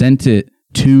 and they sent it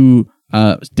to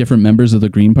different members of the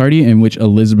Green Party, in which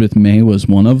Elizabeth May was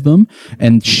one of them,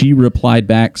 and she replied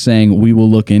back saying, "We will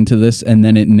look into this," and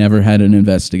then it never had an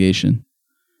investigation.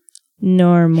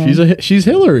 Normal. She's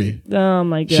Hillary. Oh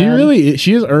my god.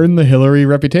 She has earned the Hillary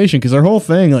reputation, because her whole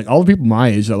thing, like all the people my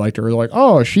age that liked her, are like,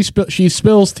 oh, she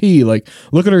spills tea. Like,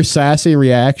 look at her sassy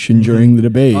reaction during the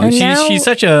debate. She's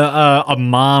such a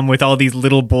mom with all these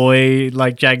little boy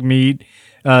like Jagmeet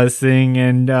Singh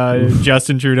and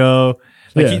Justin Trudeau.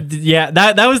 Like,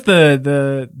 that was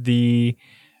the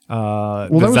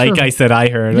zeitgeist that I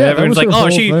heard. Yeah, Everyone's like, that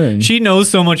was oh, her whole thing. she knows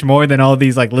so much more than all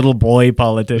these like little boy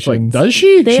politicians. Like, does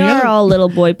she? They She are hasn't- all little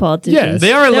boy politicians. Yeah,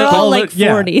 they are They're all like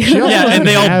yeah. 40. She also Yeah, and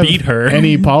they all doesn't have beat her.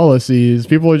 Any policies?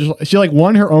 People are just. She like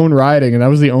won her own riding, and that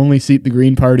was the only seat the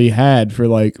Green Party had for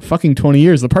like fucking 20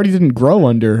 years. The party didn't grow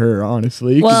under her,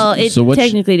 honestly. Well, it So what she-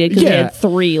 technically did, because we Yeah. had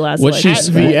 3 last What election. she's-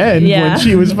 at the end, Yeah. when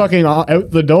she was fucking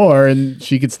out the door, and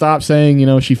she could stop saying,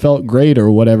 she felt great or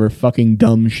whatever fucking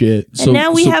dumb shit. And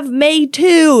now we have May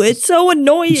too. It's so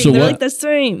annoying. So They're what- like the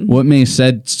same. What May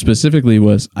said specifically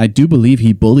was, "I do believe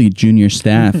he bullied junior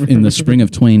staff in the spring of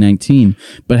 2019,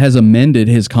 but has amended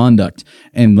his conduct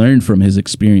and learned from his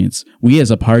experience. We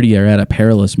as a party are at a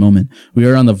perilous moment. We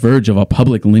are on the verge of a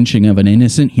public lynching of an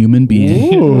innocent human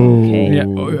being." Okay.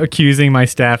 Yeah, accusing my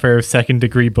staffer of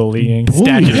second-degree bullying.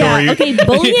 Statutory. Yeah, okay,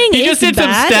 bullying He is just did some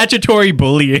bad. statutory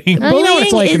bullying. You know what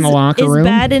it's like in the locker room?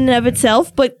 Is bad in and of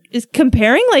itself, but is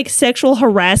comparing like sexual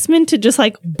harassment to just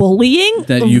like bullying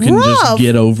That you can just rough.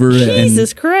 get over it and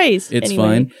Jesus Christ. it's Anyway.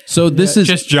 fine. So this is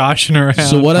Just joshing around.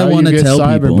 so what I How want you to get tell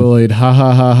people. cyberbullied. Ha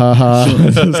ha ha ha ha.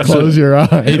 Just close your eyes.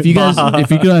 If you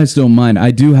guys don't mind,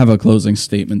 I do have a closing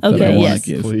statement that Okay, I want yes.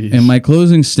 to give. Please. And my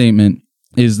closing statement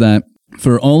is that,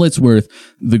 for all it's worth,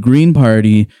 the Green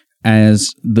Party, as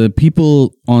the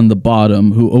people on the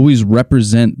bottom who always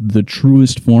represent the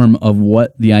truest form of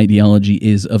what the ideology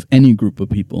is of any group of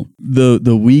people,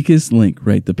 the weakest link,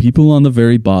 right? The people on the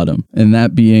very bottom, and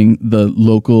that being the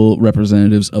local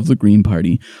representatives of the Green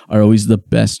Party, are always the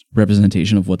best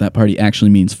representation of what that party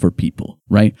actually means for people,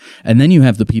 right? And then you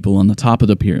have the people on the top of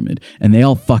the pyramid, and they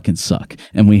all fucking suck,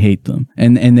 and we hate them,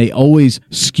 and they always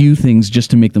skew things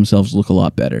just to make themselves look a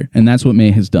lot better, and that's what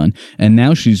May has done. And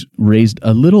now she's raised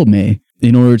a little May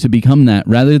in order to become that,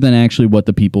 rather than actually what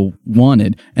the people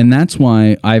wanted. And that's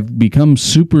why I've become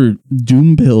super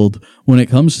doom-pilled when it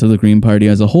comes to the Green Party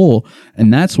as a whole.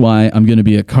 And that's why I'm going to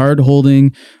be a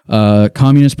card-holding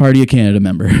Communist Party of Canada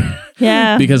member.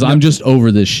 Yeah. Because I'm just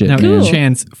over this shit, Now, man.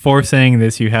 Chance, for saying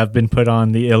this, you have been put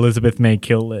on the Elizabeth May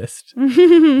kill list.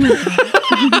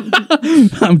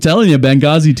 I'm telling you,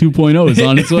 Benghazi 2.0 is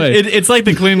on its way. It's like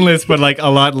the Clinton list, but like a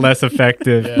lot less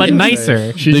effective, but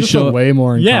nicer. She's They just show- a way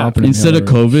more Yeah. incompetent. Instead of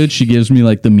Hillary. COVID, she gives me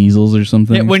like the measles or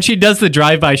something. Yeah, when she does the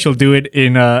drive-by, she'll do it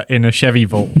in a Chevy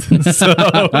Volt. So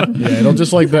Yeah, it'll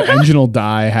just like the engine will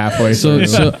die halfway so through.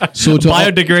 so to all,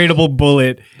 biodegradable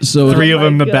bullet. so 3 of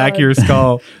them in the back of your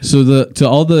skull. So to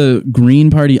all the Green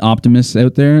Party optimists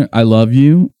out there, I love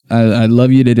you. I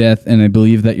love you to death, and I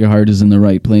believe that your heart is in the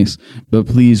right place. But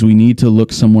please, we need to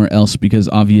look somewhere else, because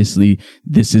obviously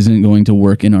this isn't going to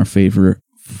work in our favor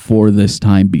for this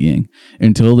time being.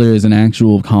 Until there is an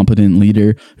actual competent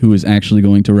leader who is actually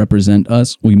going to represent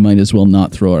us, we might as well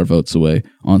not throw our votes away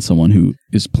on someone who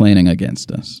is planning against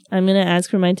us. I'm going to ask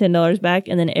for my $10 back,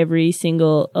 and then every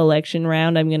single election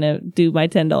round, I'm going to do my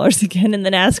 $10 again and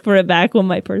then ask for it back when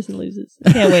my person loses.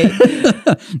 Can't wait.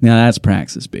 Now that's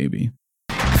praxis, baby.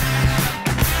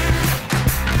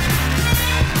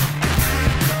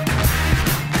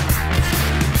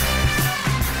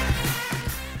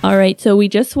 All right, so we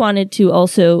just wanted to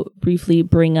also briefly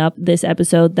bring up this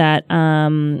episode that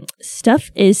stuff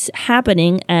is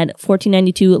happening at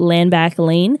 1492 Landback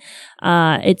Lane.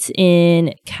 It's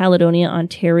in Caledonia,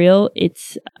 Ontario.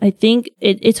 It's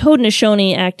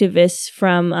Haudenosaunee activists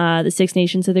from the Six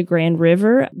Nations of the Grand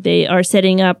River. They are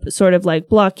setting up sort of like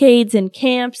blockades and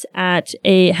camps at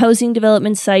a housing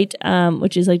development site,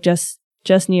 which is like just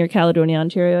near Caledonia,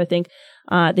 Ontario, I think.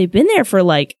 They've been there for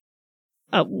like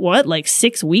what, like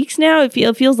 6 weeks now? It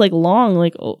feels like long.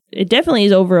 Like, it definitely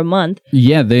is over a month.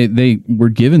 Yeah, they were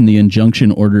given the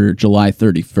injunction order July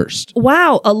 31st.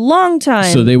 Wow, a long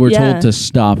time. So they were told to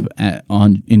stop at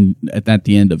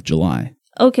the end of July.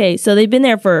 Okay, so they've been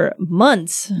there for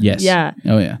months. Yes. Yeah.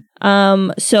 Oh yeah.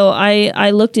 So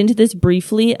I looked into this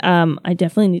briefly. I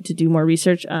definitely need to do more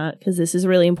research because this is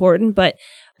really important. But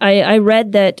I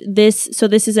read that this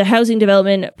is a housing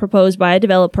development proposed by a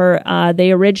developer.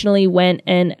 They originally went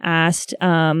and asked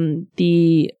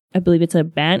I believe it's a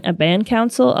band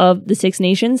council of the Six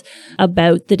Nations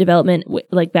about the development,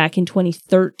 like back in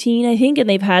 2013, I think, and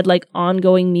they've had like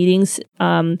ongoing meetings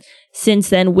since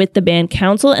then with the band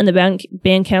council, and the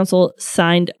band council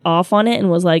signed off on it and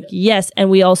was like, yes, and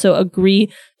we also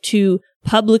agree to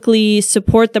publicly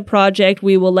support the project.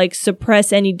 We will like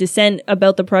suppress any dissent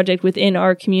about the project within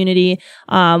our community.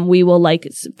 We will like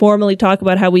formally talk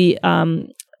about how we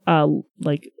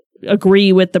like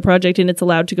agree with the project and it's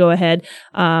allowed to go ahead.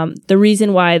 The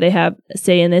reason why they have a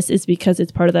say in this is because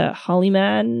it's part of the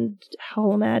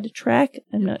Hollamad track.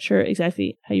 I'm not sure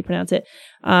exactly how you pronounce it.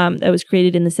 That was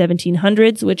created in the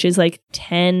 1700s, which is like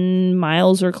 10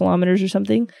 miles or kilometers or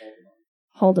something.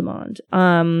 Haldimand.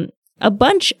 A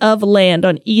bunch of land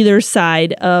on either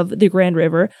side of the Grand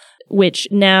River, which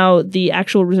now the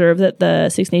actual reserve that the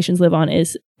Six Nations live on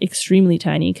is extremely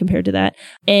tiny compared to that.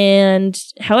 And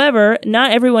however, not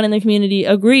everyone in the community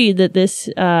agreed that this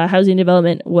housing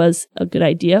development was a good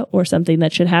idea or something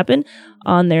that should happen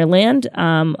on their land.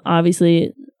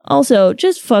 Obviously, also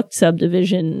just fuck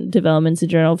subdivision developments in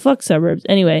general, fuck suburbs.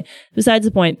 Anyway, besides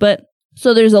the point. But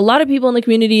so there's a lot of people in the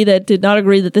community that did not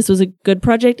agree that this was a good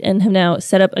project and have now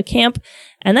set up a camp.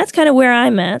 And that's kind of where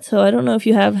I'm at. So I don't know if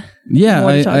you have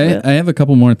more to talk about. I have a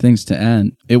couple more things to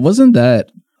add. It wasn't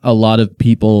that a lot of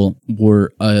people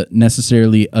were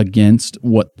necessarily against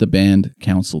what the band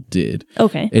council did.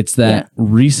 Okay. It's that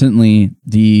recently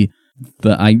the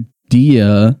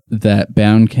idea that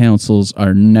band councils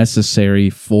are necessary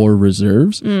for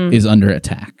reserves is under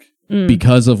attack.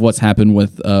 Because of what's happened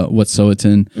with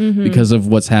Wet'suwet'en, because of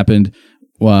what's happened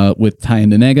with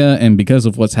Tyendinaga, and because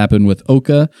of what's happened with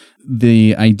Oka,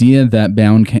 the idea that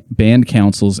band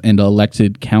councils and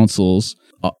elected councils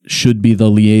should be the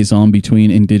liaison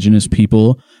between Indigenous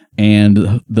people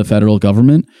and the federal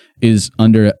government is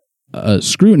under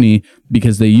scrutiny,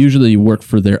 because they usually work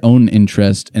for their own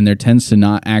interest, and there tends to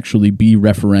not actually be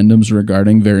referendums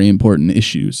regarding very important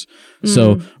issues.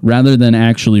 So rather than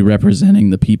actually representing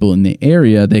the people in the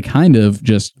area, they kind of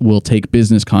just will take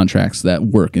business contracts that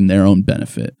work in their own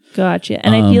benefit. Gotcha.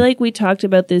 And I feel like we talked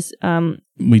about this when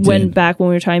we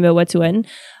were talking about Wet'suwet'en,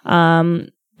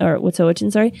 or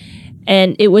Wet'suwet'en, sorry.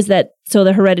 And it was that, so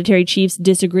the hereditary chiefs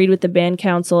disagreed with the band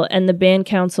council, and the band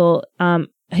council,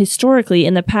 historically,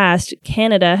 in the past,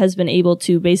 Canada has been able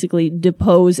to basically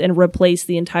depose and replace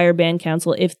the entire band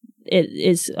council if it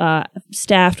is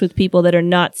staffed with people that are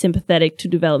not sympathetic to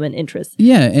development interests.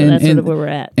 Yeah, so that's sort of where we're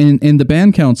at. And the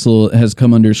band council has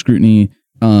come under scrutiny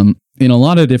in a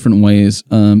lot of different ways.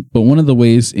 But one of the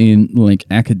ways in like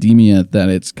academia that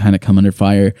it's kind of come under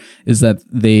fire is that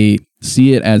they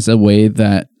see it as a way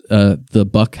that the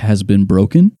buck has been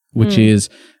broken, which is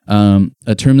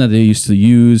a term that they used to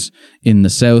use in the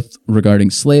South regarding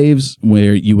slaves,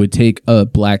 where you would take a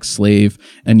black slave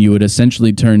and you would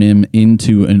essentially turn him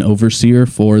into an overseer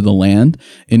for the land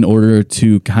in order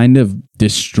to kind of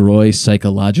destroy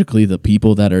psychologically the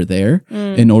people that are there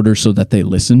in order so that they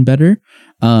listen better.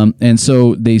 And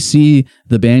so they see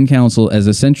the band council as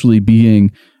essentially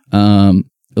being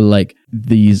like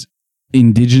these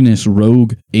indigenous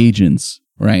rogue agents,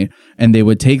 right? And they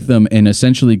would take them and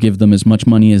essentially give them as much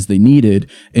money as they needed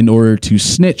in order to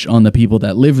snitch on the people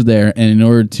that lived there, and in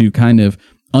order to kind of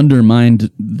undermine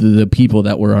the people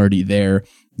that were already there,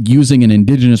 using an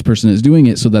indigenous person as doing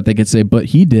it so that they could say, but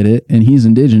he did it and he's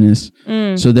indigenous.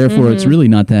 So therefore it's really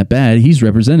not that bad. He's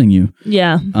representing you.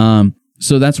 Yeah.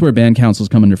 So that's where band councils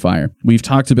come under fire. We've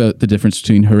talked about the difference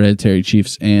between hereditary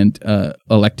chiefs and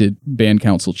elected band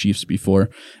council chiefs before.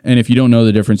 And if you don't know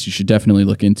the difference, you should definitely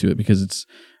look into it, because it's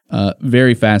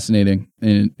very fascinating,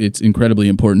 and it's incredibly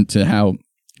important to how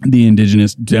the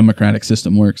indigenous democratic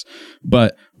system works.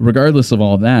 But regardless of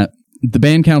all that, the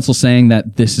band council saying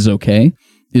that this is okay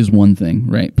is one thing,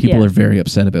 right? People are very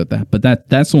upset about that, but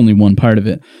that's only one part of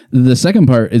it. The second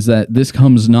part is that this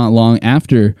comes not long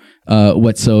after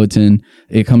Wet'suwet'en.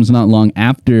 It comes not long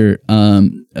after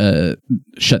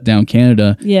Shut Down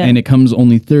Canada, and it comes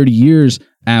only 30 years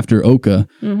after Oka,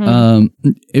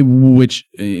 which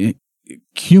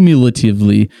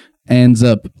cumulatively ends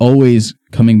up always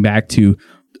coming back to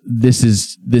this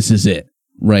is it,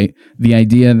 right? The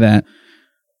idea that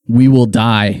we will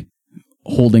die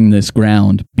holding this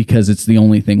ground because it's the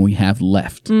only thing we have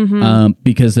left.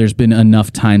 Because there's been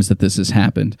enough times that this has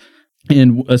happened.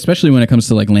 And especially when it comes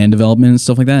to like land development and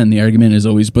stuff like that. And the argument is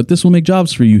always, but this will make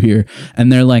jobs for you here.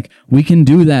 And they're like, we can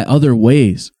do that other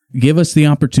ways. Give us the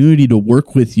opportunity to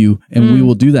work with you and we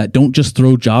will do that. Don't just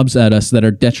throw jobs at us that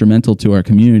are detrimental to our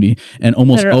community and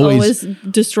almost always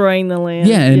destroying the land.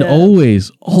 Yeah. And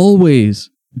always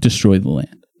destroy the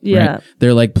land. Yeah. Right?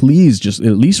 They're like, please just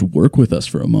at least work with us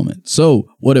for a moment. So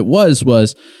what it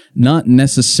was not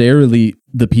necessarily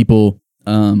the people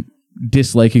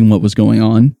disliking what was going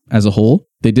on as a whole.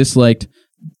 They disliked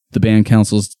the band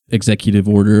council's executive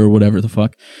order or whatever the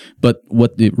fuck. But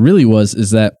what it really was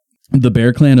is that the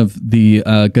bear clan of the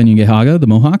Gunyangehaga, the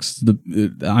Mohawks,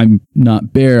 I'm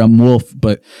not bear, I'm wolf,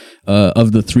 but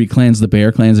of the three clans, the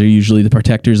bear clans are usually the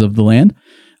protectors of the land.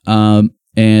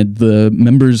 And the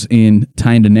members in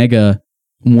Tyendinaga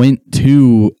went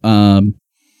to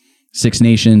Six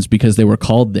Nations because they were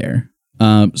called there.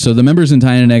 So the members in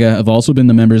Tyendinaga have also been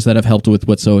the members that have helped with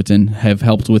Wet'suwet'en, have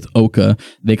helped with Oka.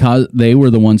 They were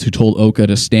the ones who told Oka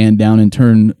to stand down and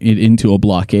turn it into a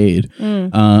blockade.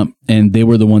 And they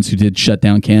were the ones who did shut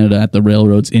down Canada at the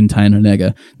railroads in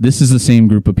Tyendinaga. This is the same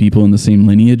group of people and the same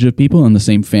lineage of people and the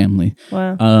same family.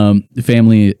 Wow.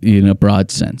 Family in a broad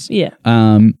sense. Yeah.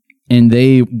 And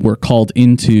they were called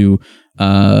into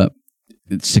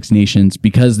Six Nations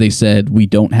because they said we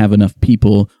don't have enough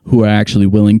people who are actually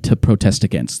willing to protest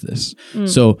against this.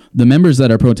 So the members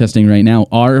that are protesting right now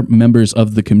are members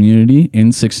of the community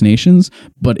in Six Nations,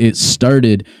 but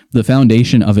the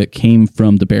foundation of it came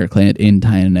from the Bear Clan in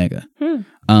Tyendinaga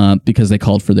because they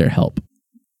called for their help.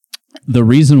 The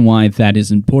reason why that is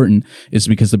important is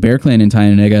because the Bear Clan in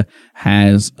Tyendinaga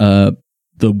has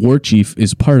the war chief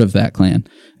is part of that clan,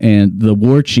 and the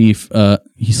war chief,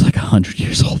 he's like 100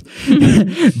 years old,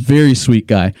 very sweet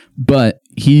guy, but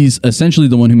he's essentially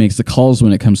the one who makes the calls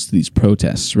when it comes to these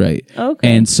protests, right?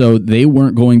 Okay. And so they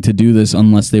weren't going to do this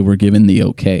unless they were given the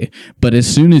okay. But as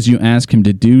soon as you ask him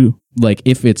to do, like,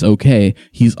 if it's okay,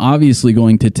 he's obviously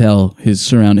going to tell his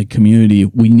surrounding community,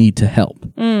 we need to help.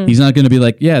 He's not going to be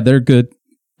like, yeah, they're good.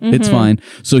 It's fine.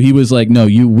 So he was like, no,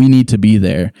 we need to be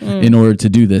there in order to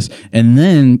do this. And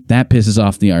then that pisses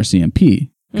off the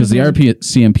RCMP because the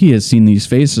RCMP has seen these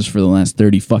faces for the last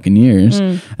 30 fucking years.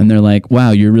 And they're like, wow,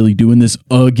 you're really doing this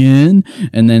again?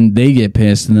 And then they get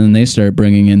pissed and then they start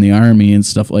bringing in the army and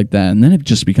stuff like that. And then it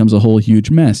just becomes a whole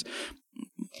huge mess.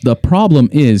 The problem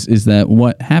is that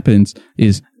what happens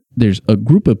is there's a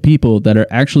group of people that are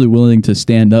actually willing to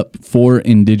stand up for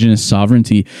Indigenous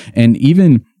sovereignty and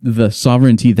even the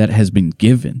sovereignty that has been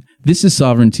given. This is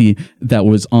sovereignty that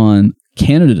was on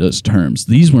Canada's terms.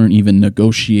 These weren't even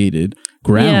negotiated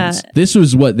grounds. Yeah. This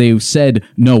was what they said,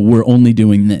 no, we're only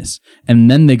doing this.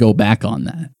 And then they go back on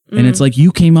that. And it's like,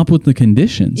 you came up with the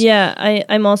conditions. Yeah,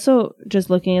 I'm also just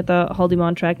looking at the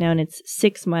Haldimand track now, and it's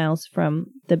 6 miles from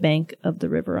the bank of the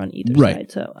river on either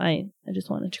side. So I just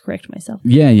wanted to correct myself.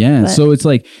 Yeah. But so it's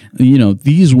like,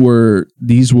 these were,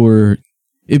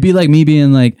 it'd be like me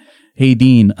being like, hey,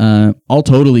 Dean, I'll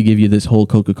totally give you this whole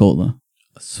Coca-Cola.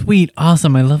 Sweet.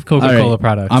 Awesome. I love Coca-Cola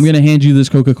products. I'm going to hand you this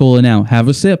Coca-Cola now. Have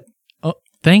a sip. Oh,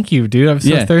 thank you, dude. I'm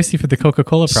so thirsty for the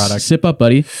Coca-Cola product. Sip up,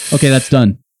 buddy. Okay, that's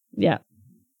done. Yeah.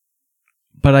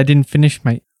 But I didn't finish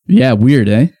my... Yeah, weird,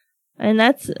 eh? And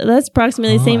that's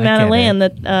approximately the same amount of land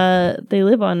that they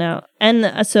live on now.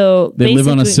 And so they live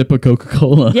on a sip of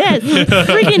Coca-Cola. Yes,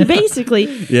 freaking basically.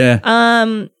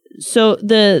 Yeah. So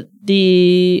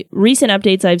the recent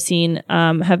updates I've seen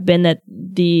have been that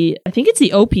I think it's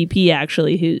the OPP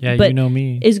actually who you know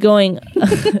me is going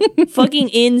fucking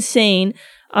insane.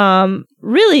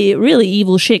 Really, really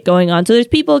evil shit going on. So there's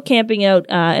people camping out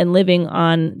and living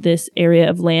on this area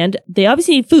of land. They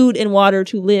obviously need food and water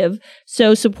to live.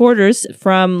 So supporters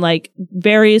from like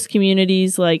various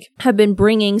communities have been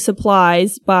bringing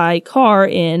supplies by car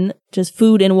in, just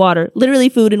food and water, literally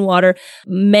food and water.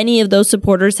 Many of those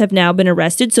supporters have now been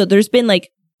arrested. So there's been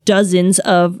dozens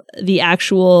of the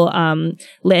actual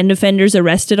land offenders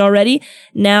arrested already.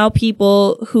 Now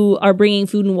people who are bringing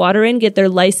food and water in get their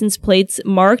license plates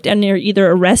marked, and they're either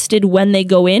arrested when they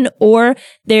go in or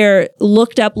they're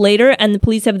looked up later, and the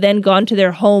police have then gone to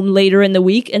their home later in the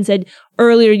week and said,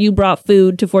 earlier you brought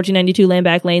food to 1492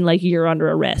 Landback Lane, you're under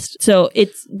arrest. So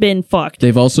it's been fucked.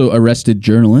 They've also arrested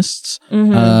journalists.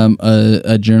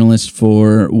 A journalist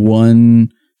for one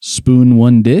Spoon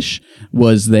One Dish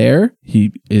was there.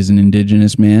 He is an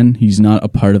indigenous man. He's not a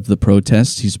part of the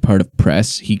protests. He's part of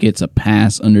press. He gets a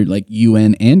pass under like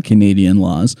UN and Canadian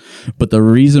laws. But the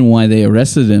reason why they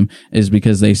arrested him is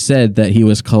because they said that he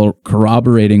was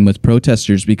corroborating with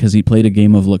protesters because he played a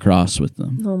game of lacrosse with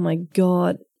them. Oh my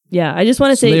God. Yeah, I just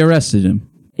want to So say, they arrested him.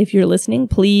 if you're listening,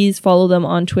 please follow them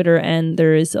on Twitter, and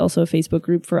there is also a Facebook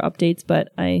group for updates, but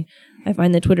I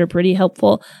find the Twitter pretty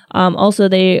helpful. Also,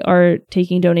 they are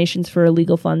taking donations for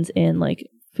legal funds and like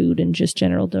food and just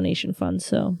general donation funds.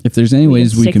 So If there's any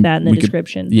ways we stick can, that in the we could-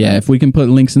 description. yeah, if we can put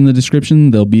links in the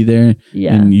description, they'll be there.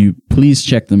 Yeah. And you please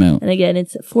check them out. And again,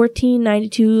 it's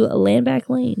 1492 Landback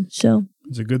Lane. So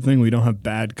It's a good thing we don't have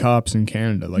bad cops in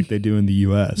Canada like they do in the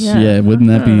U.S. Yeah. Yeah, wouldn't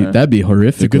that'd be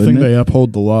horrific? It's a good thing wouldn't it? they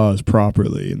uphold the laws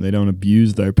properly and they don't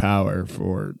abuse their power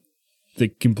for the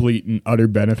complete and utter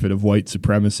benefit of white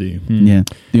supremacy. Yeah,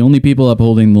 the only people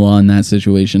upholding the law in that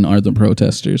situation are the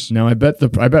protesters. Now, I bet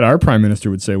our prime minister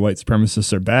would say white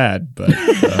supremacists are bad, but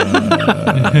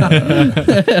I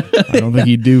don't think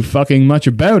he'd do fucking much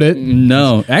about it.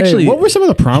 No, actually, Hey, what were some of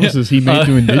the promises he made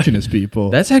to indigenous people?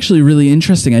 that's actually really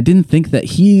interesting. I didn't think that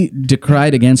he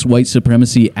decried against white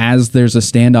supremacy as there's a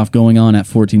standoff going on at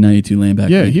 1492 Landback.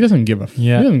 Yeah, Lane. he doesn't give a he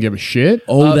doesn't give a shit.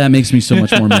 Oh, that makes me so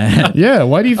much more mad. Yeah,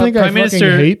 why do you think I Prime fucking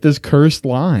Minister- hate this cursed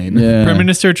line? Yeah. Prime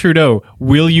Minister Trudeau,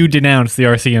 will you denounce the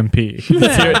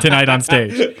RCMP tonight on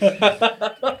stage?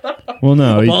 Well,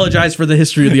 no. Apologize for the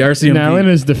history of the RCMP. Now, in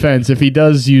his defense, if he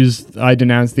does use "I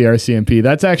denounce the RCMP,"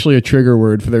 that's actually a trigger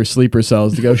word for their sleeper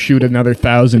cells to go shoot another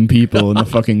 1,000 people in the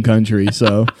fucking country.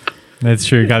 So, That's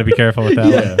true. Got to be careful with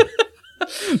that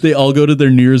one. they all go to their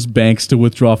nearest banks to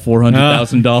withdraw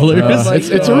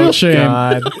 $400,000. it's a real shame.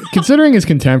 God. Considering his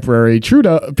contemporary,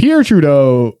 Pierre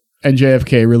Trudeau and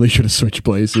JFK really should have switched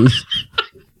places.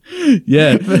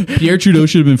 Yeah, Pierre Trudeau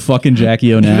should have been fucking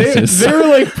Jackie They Onassis. were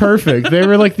like perfect. They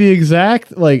were like the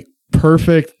exact like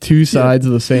perfect two sides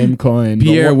of the same coin. But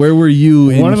Pierre, where were you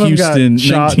in one of them Houston, got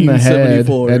shot in the head,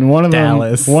 1974? and one of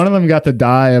Dallas. them got to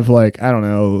die of like, I don't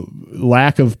know,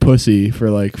 lack of pussy for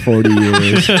like 40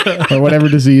 years or whatever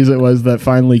disease it was that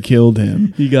finally killed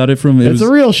him. He got it from It's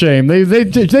a real shame. They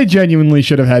genuinely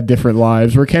should have had different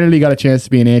lives. Where Kennedy got a chance to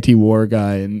be an anti-war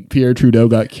guy, and Pierre Trudeau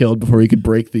got killed before he could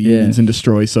break the unions and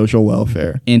destroy social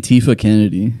welfare. Antifa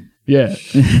Kennedy. Yeah,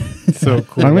 So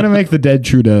cool. I'm gonna make the dead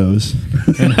Trudeaus.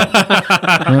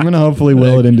 I'm gonna hopefully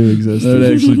will it into existence.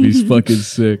 That'd actually be fucking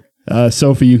sick.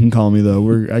 Sophie, you can call me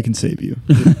though. I can save you.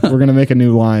 We're gonna make a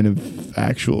new line of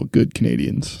actual good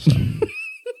Canadians.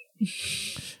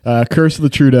 So. Curse the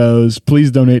Trudeaus.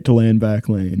 Please donate to Landback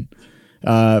Lane.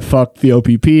 Fuck the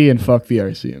OPP and fuck the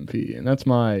RCMP. And that's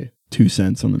my 2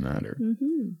 cents on the matter.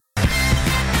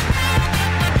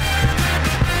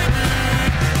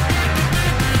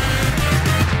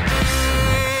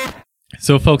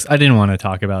 So, folks, I didn't want to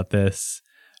talk about this.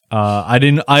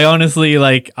 I honestly,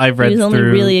 like, I've read he was only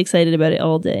through. really excited about it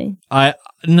all day. I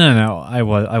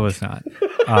was not.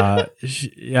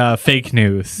 Fake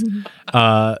news.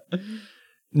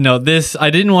 No, I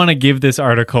didn't want to give this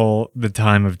article the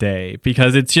time of day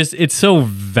because it's so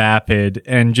vapid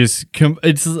and just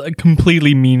it's a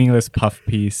completely meaningless puff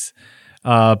piece.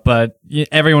 But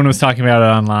everyone was talking about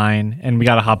it online, and we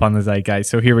got to hop on the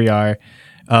zeitgeist. So here we are.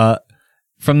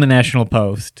 From the National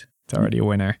Post, it's already a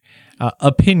winner.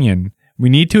 Opinion. We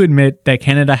need to admit that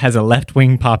Canada has a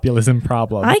left-wing populism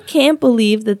problem. I can't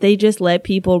believe that they just let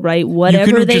people write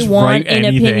whatever could've they just want write in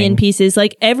anything. opinion pieces.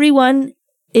 Like, everyone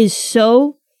is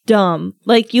so dumb.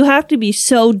 Like, you have to be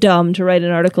so dumb to write an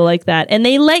article like that. And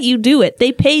they let you do it.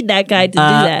 They paid that guy to do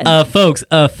that. Folks,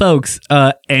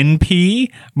 NP,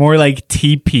 more like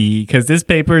TP, because this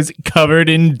paper's covered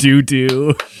in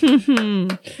doo-doo.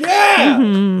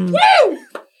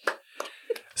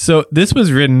 So this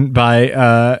was written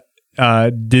by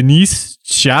Denise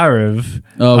Shariv.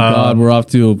 Oh God, we're off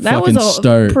to a That fucking was a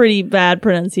start. pretty bad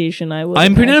pronunciation, I would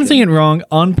I'm imagine. pronouncing it wrong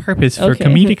on purpose for Okay.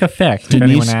 comedic effect. if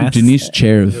anyone asks. Denise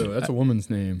Cherv. That's a woman's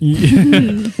name.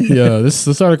 Yeah,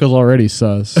 this article's already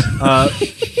sus.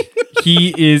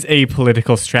 He is a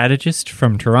political strategist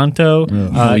from Toronto.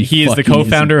 Holy He is the fucking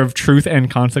co-founder of Truth and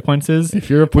Consequences, If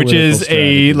you're a which is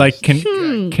a political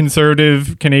like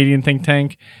conservative Canadian think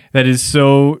tank that is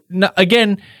so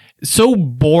so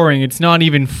boring. It's not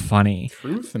even funny.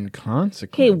 Truth and consequence.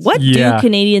 Okay, what Yeah. do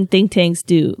Canadian think tanks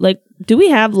do? Like, do we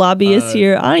have lobbyists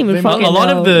here? I don't even they fucking mo- know. A lot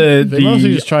of They mostly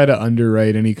the just try to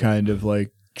underwrite any kind of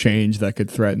like change that could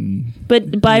threaten.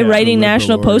 But by writing the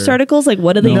National liberal Post order. articles, like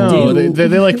what do they No, do?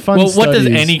 they like fun Well, what does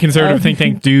studies any conservative think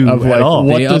tank do of at like all?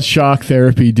 what does shock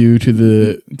therapy do to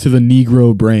the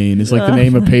Negro brain is like the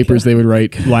name of papers they would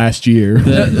write last year.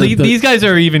 These guys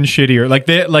are even shittier.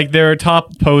 Like their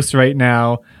top posts right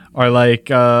now are like,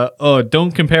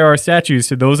 don't compare our statues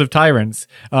to those of tyrants.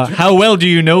 How well do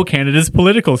you know Canada's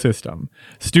political system?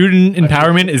 Student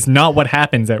empowerment is not what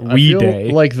happens at I We feel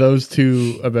Day. like those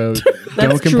two about That's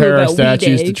don't true compare our about We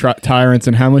statues Day. to tyrants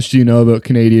and how much do you know about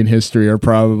Canadian history are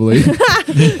probably.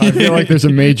 I feel like there's a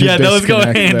major Yeah, those go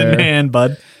disconnect hand there. in hand,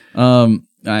 bud.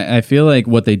 I feel like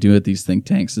what they do at these think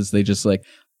tanks is they just like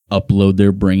upload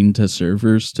their brain to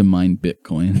servers to mine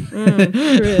Bitcoin.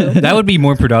 True. That would be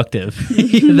more productive.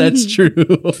 That's true.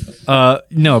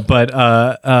 No,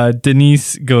 but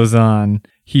Denise goes on.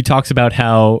 He talks about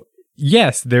how,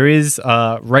 yes, there is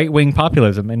right-wing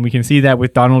populism, and we can see that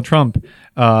with Donald Trump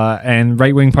and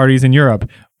right-wing parties in Europe,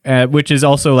 which is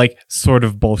also like sort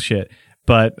of bullshit.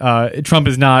 But Trump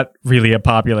is not really a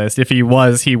populist. If he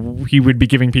was, he would be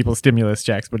giving people stimulus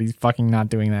checks, but he's fucking not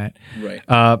doing that.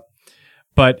 Right.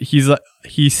 But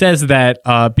he says that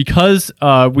because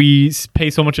we pay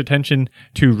so much attention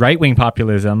to right-wing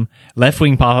populism,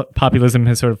 left-wing populism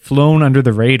has sort of flown under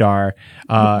the radar.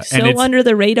 And it's, under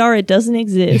the radar, it doesn't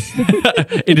exist.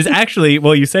 it is actually,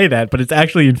 well, you say that, but it's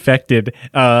actually infected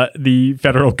the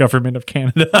federal government of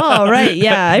Canada. Oh, right.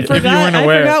 Yeah. I you forgot. weren't I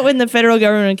aware. forgot when the federal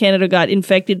government of Canada got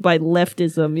infected by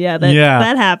leftism. Yeah.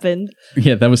 That happened.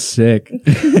 Yeah, that was sick.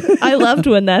 I loved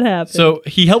when that happened. So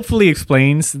he helpfully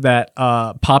explains that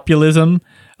populism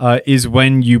is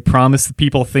when you promise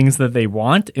people things that they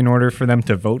want in order for them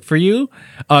to vote for you.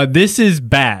 This is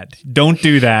bad. Don't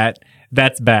do that.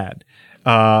 That's bad.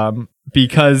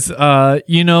 Because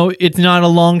it's not a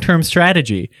long-term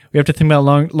strategy. We have to think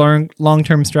about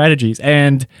long-term strategies.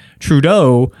 And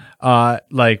Trudeau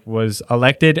was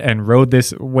elected and rode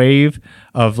this wave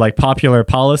of like popular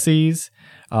policies.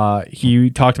 He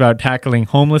talked about tackling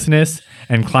homelessness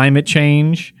and climate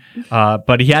change.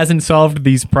 But he hasn't solved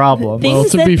these problems.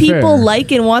 Things to that be people fair-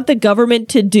 like and want the government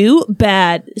to do,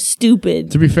 bad, stupid.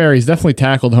 To be fair, he's definitely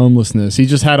tackled homelessness. He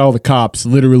just had all the cops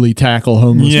literally tackle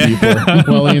homeless people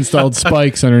while he installed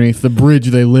spikes underneath the bridge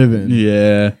they live in.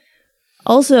 Yeah.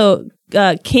 Also,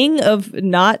 king of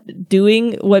not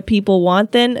doing what people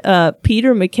want then,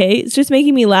 Peter MacKay, it's just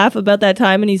making me laugh about that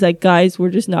time. And he's like, guys, we're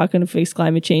just not going to fix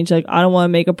climate change. Like, I don't want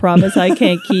to make a promise I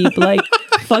can't keep. Like,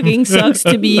 fucking sucks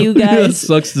to be you guys.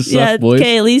 Sucks to suck, Yeah, boys.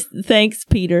 okay, at least thanks,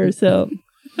 Peter. So,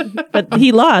 but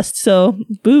he lost, so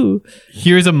boo.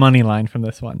 Here's a money line from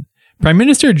this one. Prime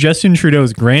Minister Justin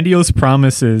Trudeau's grandiose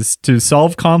promises to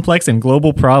solve complex and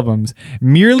global problems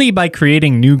merely by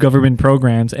creating new government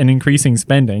programs and increasing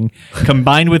spending,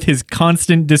 combined with his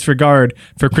constant disregard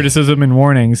for criticism and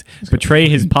warnings, betray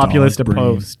his populist Dog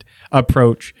brain.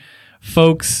 approach.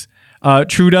 Folks,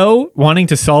 Trudeau wanting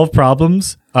to solve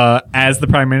problems as the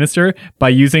prime minister by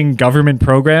using government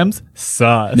programs,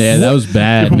 sus. Yeah, that was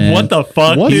bad, man. What the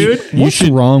fuck, What's, dude? what's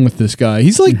wrong with this guy?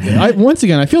 He's like, once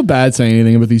again, I feel bad saying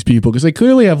anything about these people because they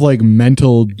clearly have like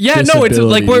mental. Yeah, no, it's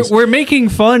like disabilities. we're making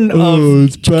fun Oh, of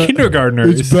it's bad.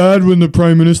 kindergartners. It's bad when the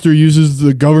prime minister uses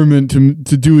the government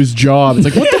to do his job. It's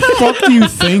like, what the fuck do you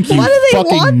think, you What do they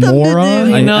fucking want them to moron?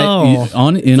 do? I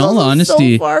know. In all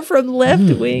honesty, so far from left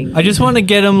wing. I just want to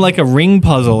get him like a ring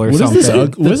puzzle or What does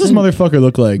something. this motherfucker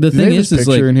look like? the Do they thing have is, his is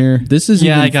picture like in here. this is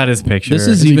Yeah, even, I got his picture. This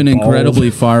is he even bald?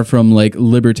 incredibly far from like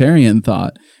libertarian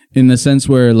thought, in the sense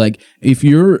where like if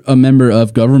you're a member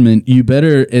of government, you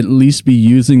better at least be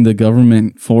using the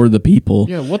government for the people,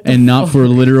 Yeah, what the and not for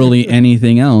literally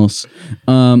anything else.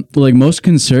 Like most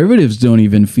conservatives don't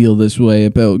even feel this way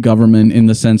about government, in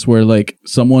the sense where like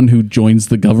someone who joins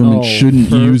the government shouldn't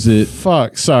use it.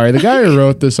 Fuck, sorry. The guy who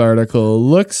wrote this article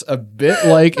looks a bit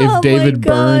like Oh my if David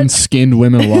God. Byrne skinned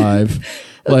women alive.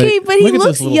 Okay, Like, but he look at this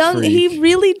looks little young. freak. He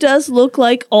really does look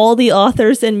like all the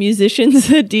authors and musicians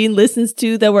that Dean listens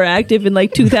to that were active in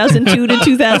like 2002 to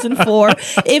 2004.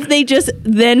 If they just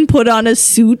then put on a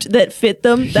suit that fit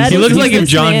them, that He is looks who like if this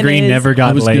John man Green is. never I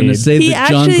got was going to laid. say He the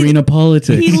John actually- Green of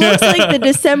politics. He looks like the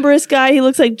Decemberist guy. He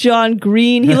looks like John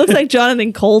Green. He looks like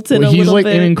Jonathan Colton Well, a he's little like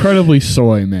bit. an incredibly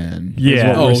soy man. is Yeah.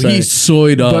 what we're Oh, saying. he's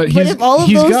soyed up. But But if all of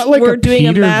he's those got like were a doing a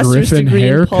Peter master's Griffin degree in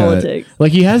haircut. politics.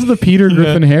 Like he has the Peter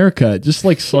Griffin haircut, just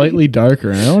like slightly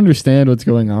darker. I don't understand what's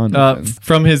going on. With him.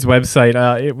 From his website,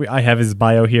 I have his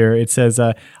bio here. It says,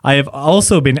 I have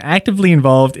also been actively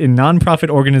involved in nonprofit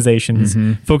organizations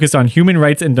focused on human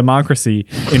rights and democracy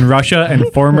in Russia and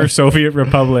former Soviet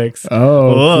republics.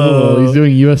 Oh, Whoa. cool. He's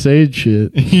doing USAID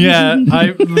shit. Yeah,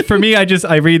 for me, I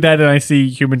read that and I see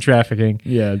human trafficking.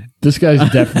 Yeah. This guy's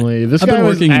definitely. This I've guy been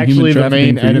was working in actually human the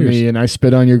main trafficking for enemy, years. and I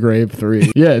spit on your grave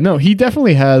 3. Yeah, no, he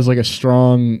definitely has like a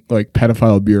strong like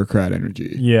pedophile bureaucrat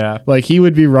energy. Yeah. Like he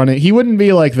would be running. He wouldn't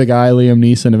be like the guy Liam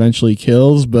Neeson eventually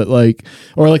kills, but like,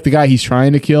 or like the guy he's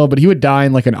trying to kill, but he would die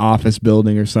in like an office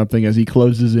building or something as he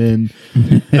closes in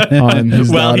on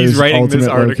his While he's daughter's writing this ultimate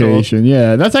article. location.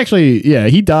 Yeah, that's actually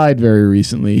he died very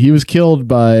recently. He was killed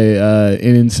by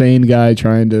an insane guy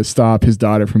trying to stop his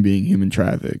daughter from being human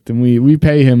trafficked, and we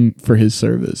pay him for his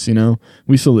service. You know,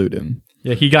 we salute him.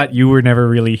 Yeah, he got You Were Never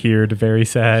Really Here. Very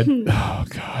sad. Oh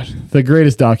God, the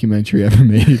greatest documentary ever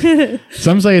made.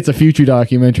 Some say it's a future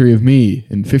documentary of me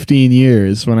in 15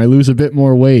 years when I lose a bit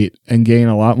more weight and gain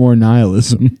a lot more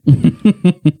nihilism.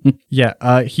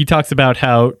 Yeah, he talks about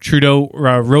how Trudeau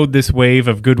rode this wave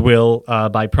of goodwill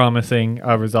by promising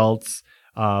results,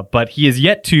 but he has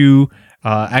yet to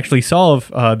actually solve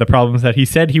the problems that he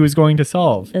said he was going to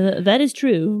solve. That is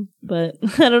true, but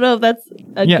I don't know if that's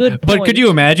a good point. But could you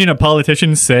imagine a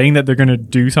politician saying that they're going to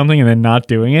do something and then not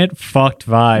doing it? Fucked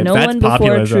vibes. No That's one before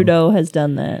populism. Trudeau has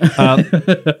done that.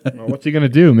 Well, what's he gonna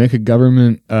do? Make a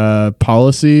government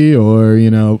policy or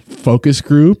focus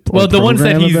group? Or Well, the ones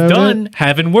that program he's about done it?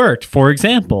 haven't worked. For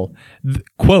example,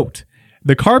 quote,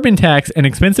 the carbon tax and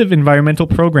expensive environmental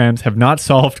programs have not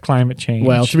solved climate change.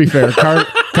 Well, to be fair,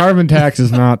 carbon tax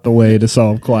is not the way to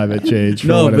solve climate change. For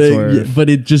what it's worth.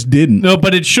 but it just didn't. no,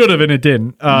 but it should have and it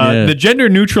didn't. Yeah. The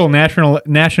gender-neutral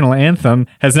national anthem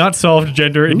has not solved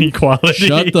gender inequality.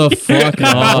 Shut the fuck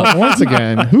up. Once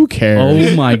again, who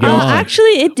cares? Oh my god.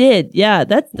 Actually, it did. Yeah,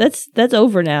 that's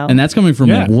over now. And that's coming from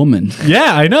Yeah. a woman.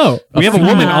 Yeah, I know. We have a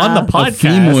woman on the A podcast.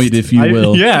 femoid, if you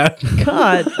will. Yeah.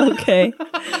 God, okay.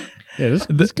 Yeah,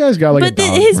 this guy's got like But a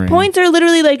dog his brain. points are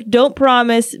literally like, don't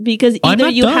promise because I'm either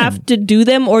not you done. have to do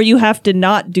them or you have to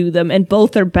not do them, and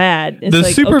both are bad. It's The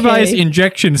like, supervised okay.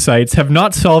 injection sites have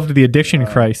not solved the addiction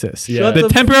crisis. Shut The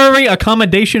temporary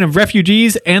accommodation of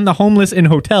refugees and the homeless in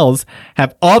hotels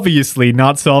have obviously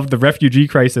not solved the refugee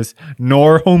crisis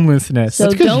nor homelessness.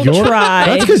 So don't try.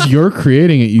 That's because you're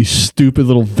creating it, you stupid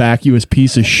little vacuous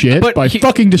piece of shit, But by he-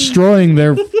 fucking destroying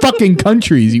their fucking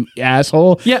countries, you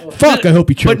asshole. Yeah, Fuck, I hope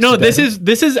he chokes But no, to this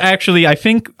death. is actually I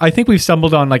think we've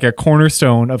stumbled on like a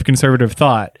cornerstone of conservative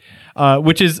thought,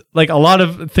 which is like a lot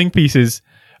of think pieces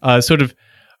sort of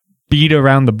beat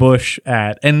around the bush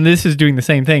at, and this is doing the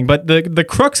same thing. But the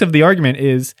crux of the argument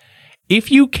is, if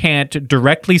you can't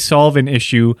directly solve an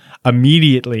issue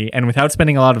immediately and without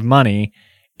spending a lot of money,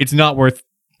 it's not worth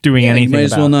doing You anything might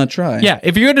as about. well not try. Yeah,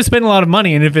 if you're going to spend a lot of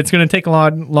money and if it's going to take a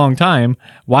long time,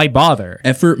 why bother?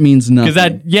 Effort means nothing.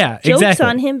 Because Joke's exactly.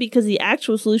 on him because the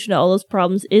actual solution to all those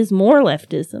problems is more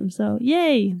leftism. So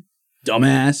yay.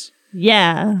 Dumbass.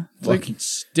 Yeah. Fucking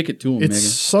stick it to him, It's Megan.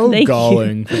 so Thank you.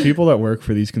 galling for people that work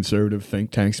for these conservative think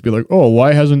tanks to be like, oh,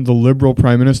 why hasn't the liberal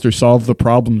prime minister solved the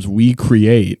problems we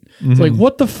create? It's like,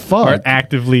 what the Or fuck?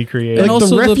 actively create. Like And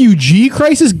also the the- refugee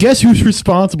crisis, guess who's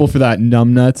responsible for that,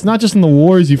 numbnuts? Not just in the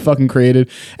wars you fucking created,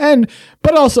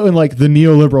 but also in like the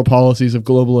neoliberal policies of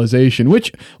globalization,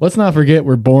 which, let's not forget,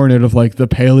 were born out of like the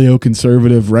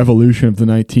paleo-conservative revolution of the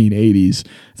 1980s.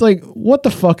 It's like, what the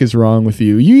fuck is wrong with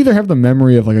you? You either have the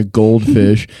memory of like a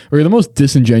goldfish or you're the most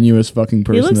disingenuous fucking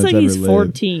person He looks that's like ever he's lived.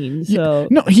 14. So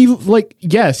No,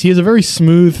 yes, he has a very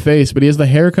smooth face, but he has the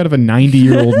haircut of a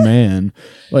 90-year-old man.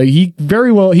 Like he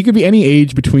could be any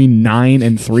age between 9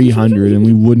 and 300 and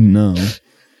we wouldn't know.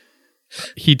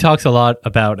 He talks a lot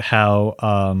about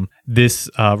how this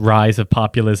rise of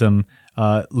populism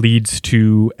leads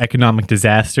to economic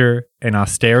disaster and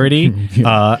austerity,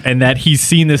 and that he's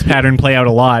seen this pattern play out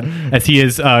a lot as he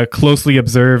has closely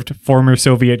observed former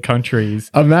Soviet countries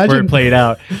where it played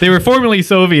out. They were formerly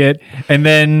Soviet, and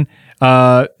then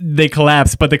they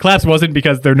collapsed, but the collapse wasn't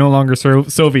because they're no longer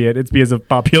Soviet. It's because of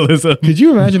populism. Could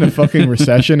you imagine a fucking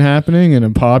recession happening in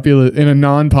a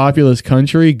non-populous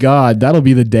country? God, that'll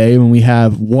be the day when we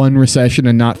have one recession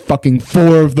and not fucking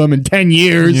 4 of them in 10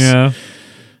 years. Yeah.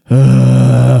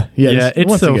 It's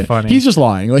once so funny. He's just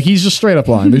lying. Like he's just straight up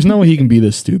lying. There's no way he can be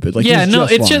this stupid. Like Yeah, he's no,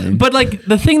 it's lying. just, but like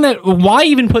the thing that, why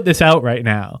even put this out right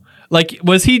now? Like,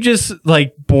 was he just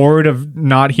like bored of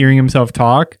not hearing himself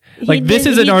talk? Like, this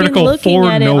is an article looking for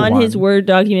at no it on one. his Word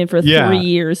document for Yeah. 3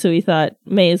 years, so he thought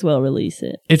may as well release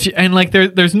it. It's and like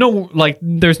there's no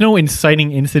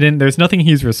inciting incident. There's nothing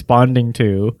he's responding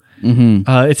to. Mm-hmm.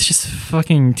 It's just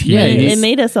fucking Yeah, tedious. It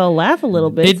made us all laugh a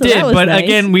little bit. It so did, that was but nice.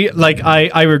 again,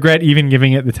 I regret even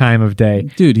giving it the time of day.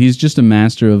 Dude, he's just a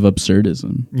master of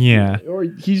absurdism. Yeah. Or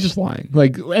he's just lying.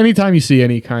 Like anytime you see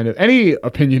any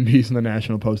opinion piece in the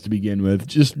National Post to begin with,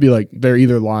 just be like they're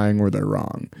either lying or they're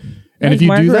wrong. And Like if you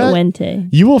Margaret do that, Wente.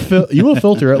 you will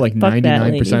filter out like Fuck that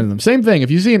 99% lady. of them. Same thing. If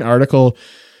you see an article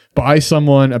by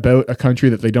someone about a country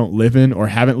that they don't live in or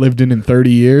haven't lived in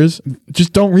 30 years,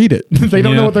 just don't read it. They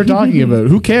don't know what they're talking about.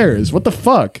 Who cares? What the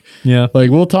fuck? Yeah. Like,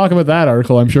 we'll talk about that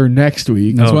article, I'm sure, next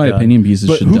week. That's why God. opinion pieces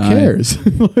But should who die. cares?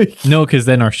 Like, No, because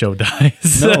then our show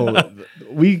dies. no,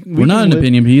 We're not an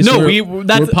opinion piece. No, we're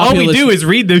that's all we populist- do is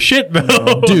read the shit,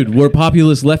 though. Dude, we're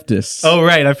populist leftists. Oh,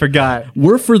 right. I forgot.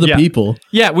 We're for the Yeah. people.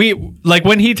 Yeah, we like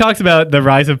when he talks about the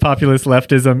rise of populist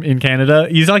leftism in Canada,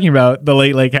 he's talking about the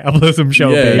late capitalism show,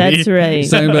 Yeah. baby. That's right.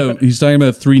 He's talking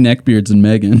about three neckbeards and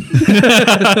Megan.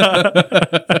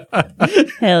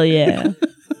 Hell yeah.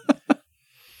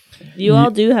 You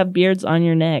all do have beards on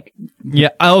your neck. Yeah.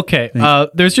 Okay.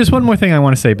 There's just one more thing I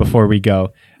want to say before we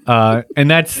go, and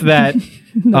that's that.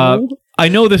 I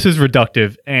know this is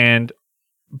reductive,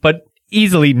 but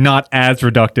easily not as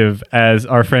reductive as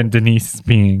our friend Denise is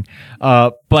being.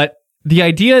 But the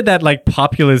idea that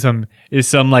populism is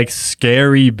some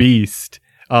scary beast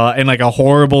and a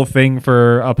horrible thing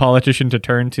for a politician to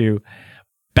turn to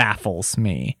baffles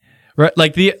me. Right,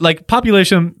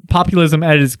 populism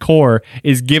at its core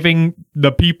is giving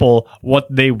the people what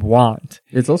they want.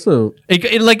 It's also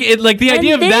The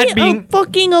idea of that being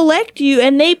fucking elect you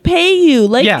and they pay you.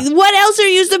 What else are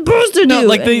you supposed to do?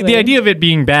 the idea of it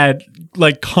being bad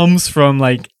comes from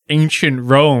ancient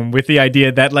Rome with the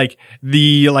idea that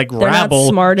the rabble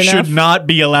smart should enough. not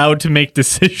be allowed to make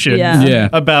decisions Yeah.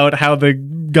 about how the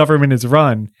government is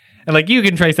run. And you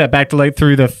can trace that back to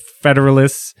through the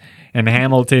Federalists and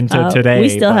Hamilton to today. We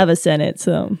still but- have a Senate,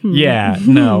 so Yeah,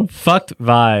 no, fucked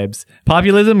vibes.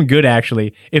 Populism, good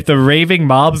actually. If the raving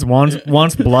mobs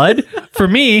wants blood, for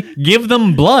me, give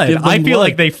them blood. Give them I feel blood.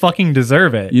 like they fucking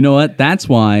deserve it. You know what? That's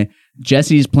why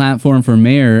Jesse's platform for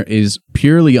mayor is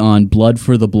purely on blood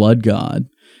for the blood god.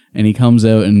 And he comes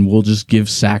out and we'll just give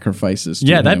sacrifices to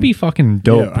him. That'd be fucking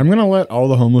dope. Yeah, I'm going to let all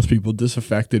the homeless people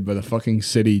disaffected by the fucking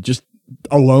city just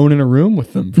alone in a room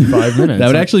with them for 5 minutes. That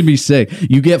would actually be sick.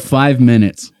 You get 5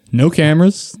 minutes. No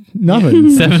cameras, nothing.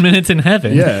 7 minutes in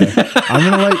heaven. Yeah.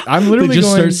 I'm They literally just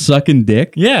going, start sucking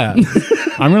dick. Yeah.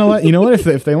 I'm going to let, you know what,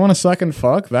 if they want to suck and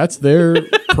fuck, that's their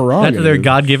prerogative. That's their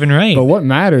God-given right. But what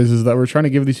matters is that we're trying to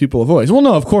give these people a voice. Well,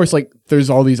 no, of course, there's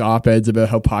all these op-eds about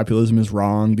how populism is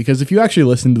wrong, because if you actually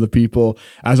listen to the people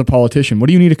as a politician, what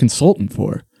do you need a consultant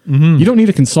for? You don't need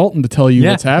a consultant to tell you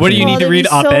Yeah. what's happening. What do you need to read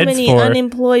so op-eds many for?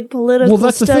 unemployed political Well,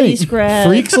 that's the thing. studies grads.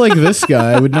 Freaks like this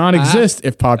guy would not exist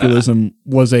if populism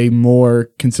was a more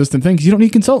consistent thing, because you don't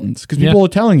need consultants, because people are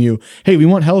telling you, hey, we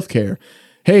want healthcare.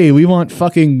 Hey, we want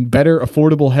fucking better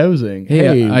affordable housing.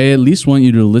 Hey, I at least want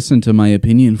you to listen to my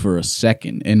opinion for a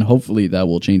second, and hopefully that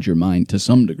will change your mind to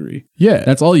some degree. Yeah.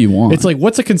 That's all you want. It's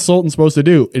what's a consultant supposed to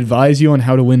do? Advise you on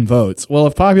how to win votes. Well,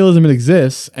 if populism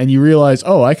exists and you realize,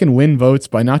 oh, I can win votes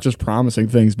by not just promising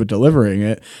things, but delivering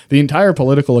it, the entire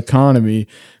political economy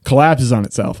collapses on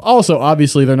itself. Also,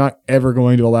 obviously, they're not ever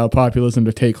going to allow populism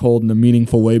to take hold in a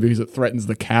meaningful way because it threatens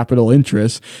the capital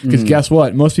interests. Because guess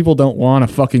what? Most people don't want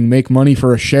to fucking make money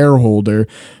for a shareholder.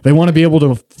 They want to be able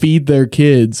to feed their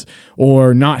kids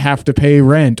or not have to pay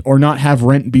rent or not have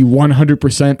rent be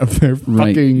 100% of their Right.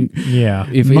 fucking Yeah.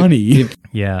 money.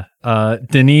 Yeah.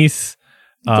 Denise.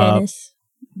 Dennis.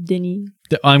 Denny.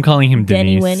 I'm calling him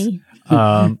Denny Denise.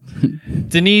 Wenny.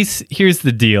 Denise, here's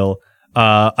the deal.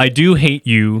 I do hate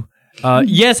you.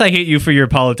 Yes, I hate you for your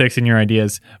politics and your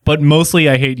ideas, but mostly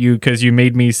I hate you because you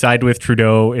made me side with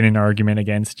Trudeau in an argument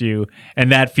against you,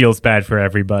 and that feels bad for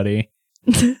everybody.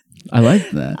 I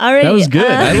like that. All right, That was good.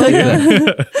 I like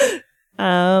that.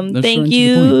 That's Thank right to the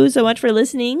you point. so much for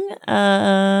listening.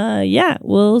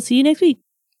 We'll see you next week.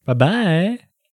 Bye-bye.